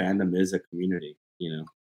this fandom is a community,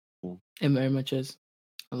 So. It very much is.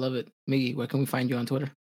 I love it. Miggy, where can we find you on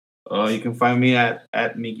Twitter? You can find me at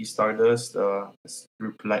Miggy Stardust.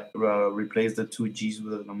 Replace the 2 G's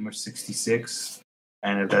with the number 66.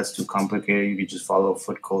 And if that's too complicated, you can just follow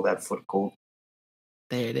Futcvlt at Futcvlt.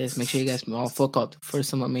 There it is. Make sure you guys all Futcvlt for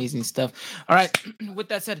some amazing stuff. All right. With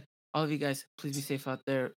that said, all of you guys, please be safe out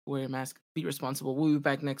there. Wear your mask. Be responsible. We'll be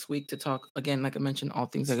back next week to talk again, like I mentioned, all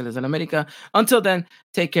things Águilas del América. Until then,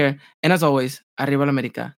 take care. And as always, arriba la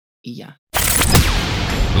América. Y ya.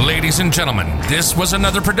 Ladies and gentlemen, this was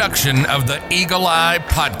another production of the Eagle Eye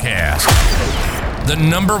Podcast, the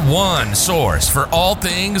 #1 source for all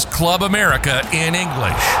things Club America in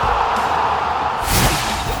English.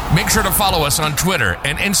 Make sure to follow us on Twitter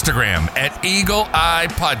and Instagram at Eagle Eye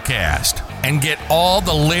Podcast and get all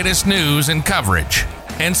the latest news and coverage.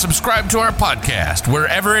 And subscribe to our podcast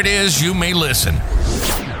wherever it is you may listen.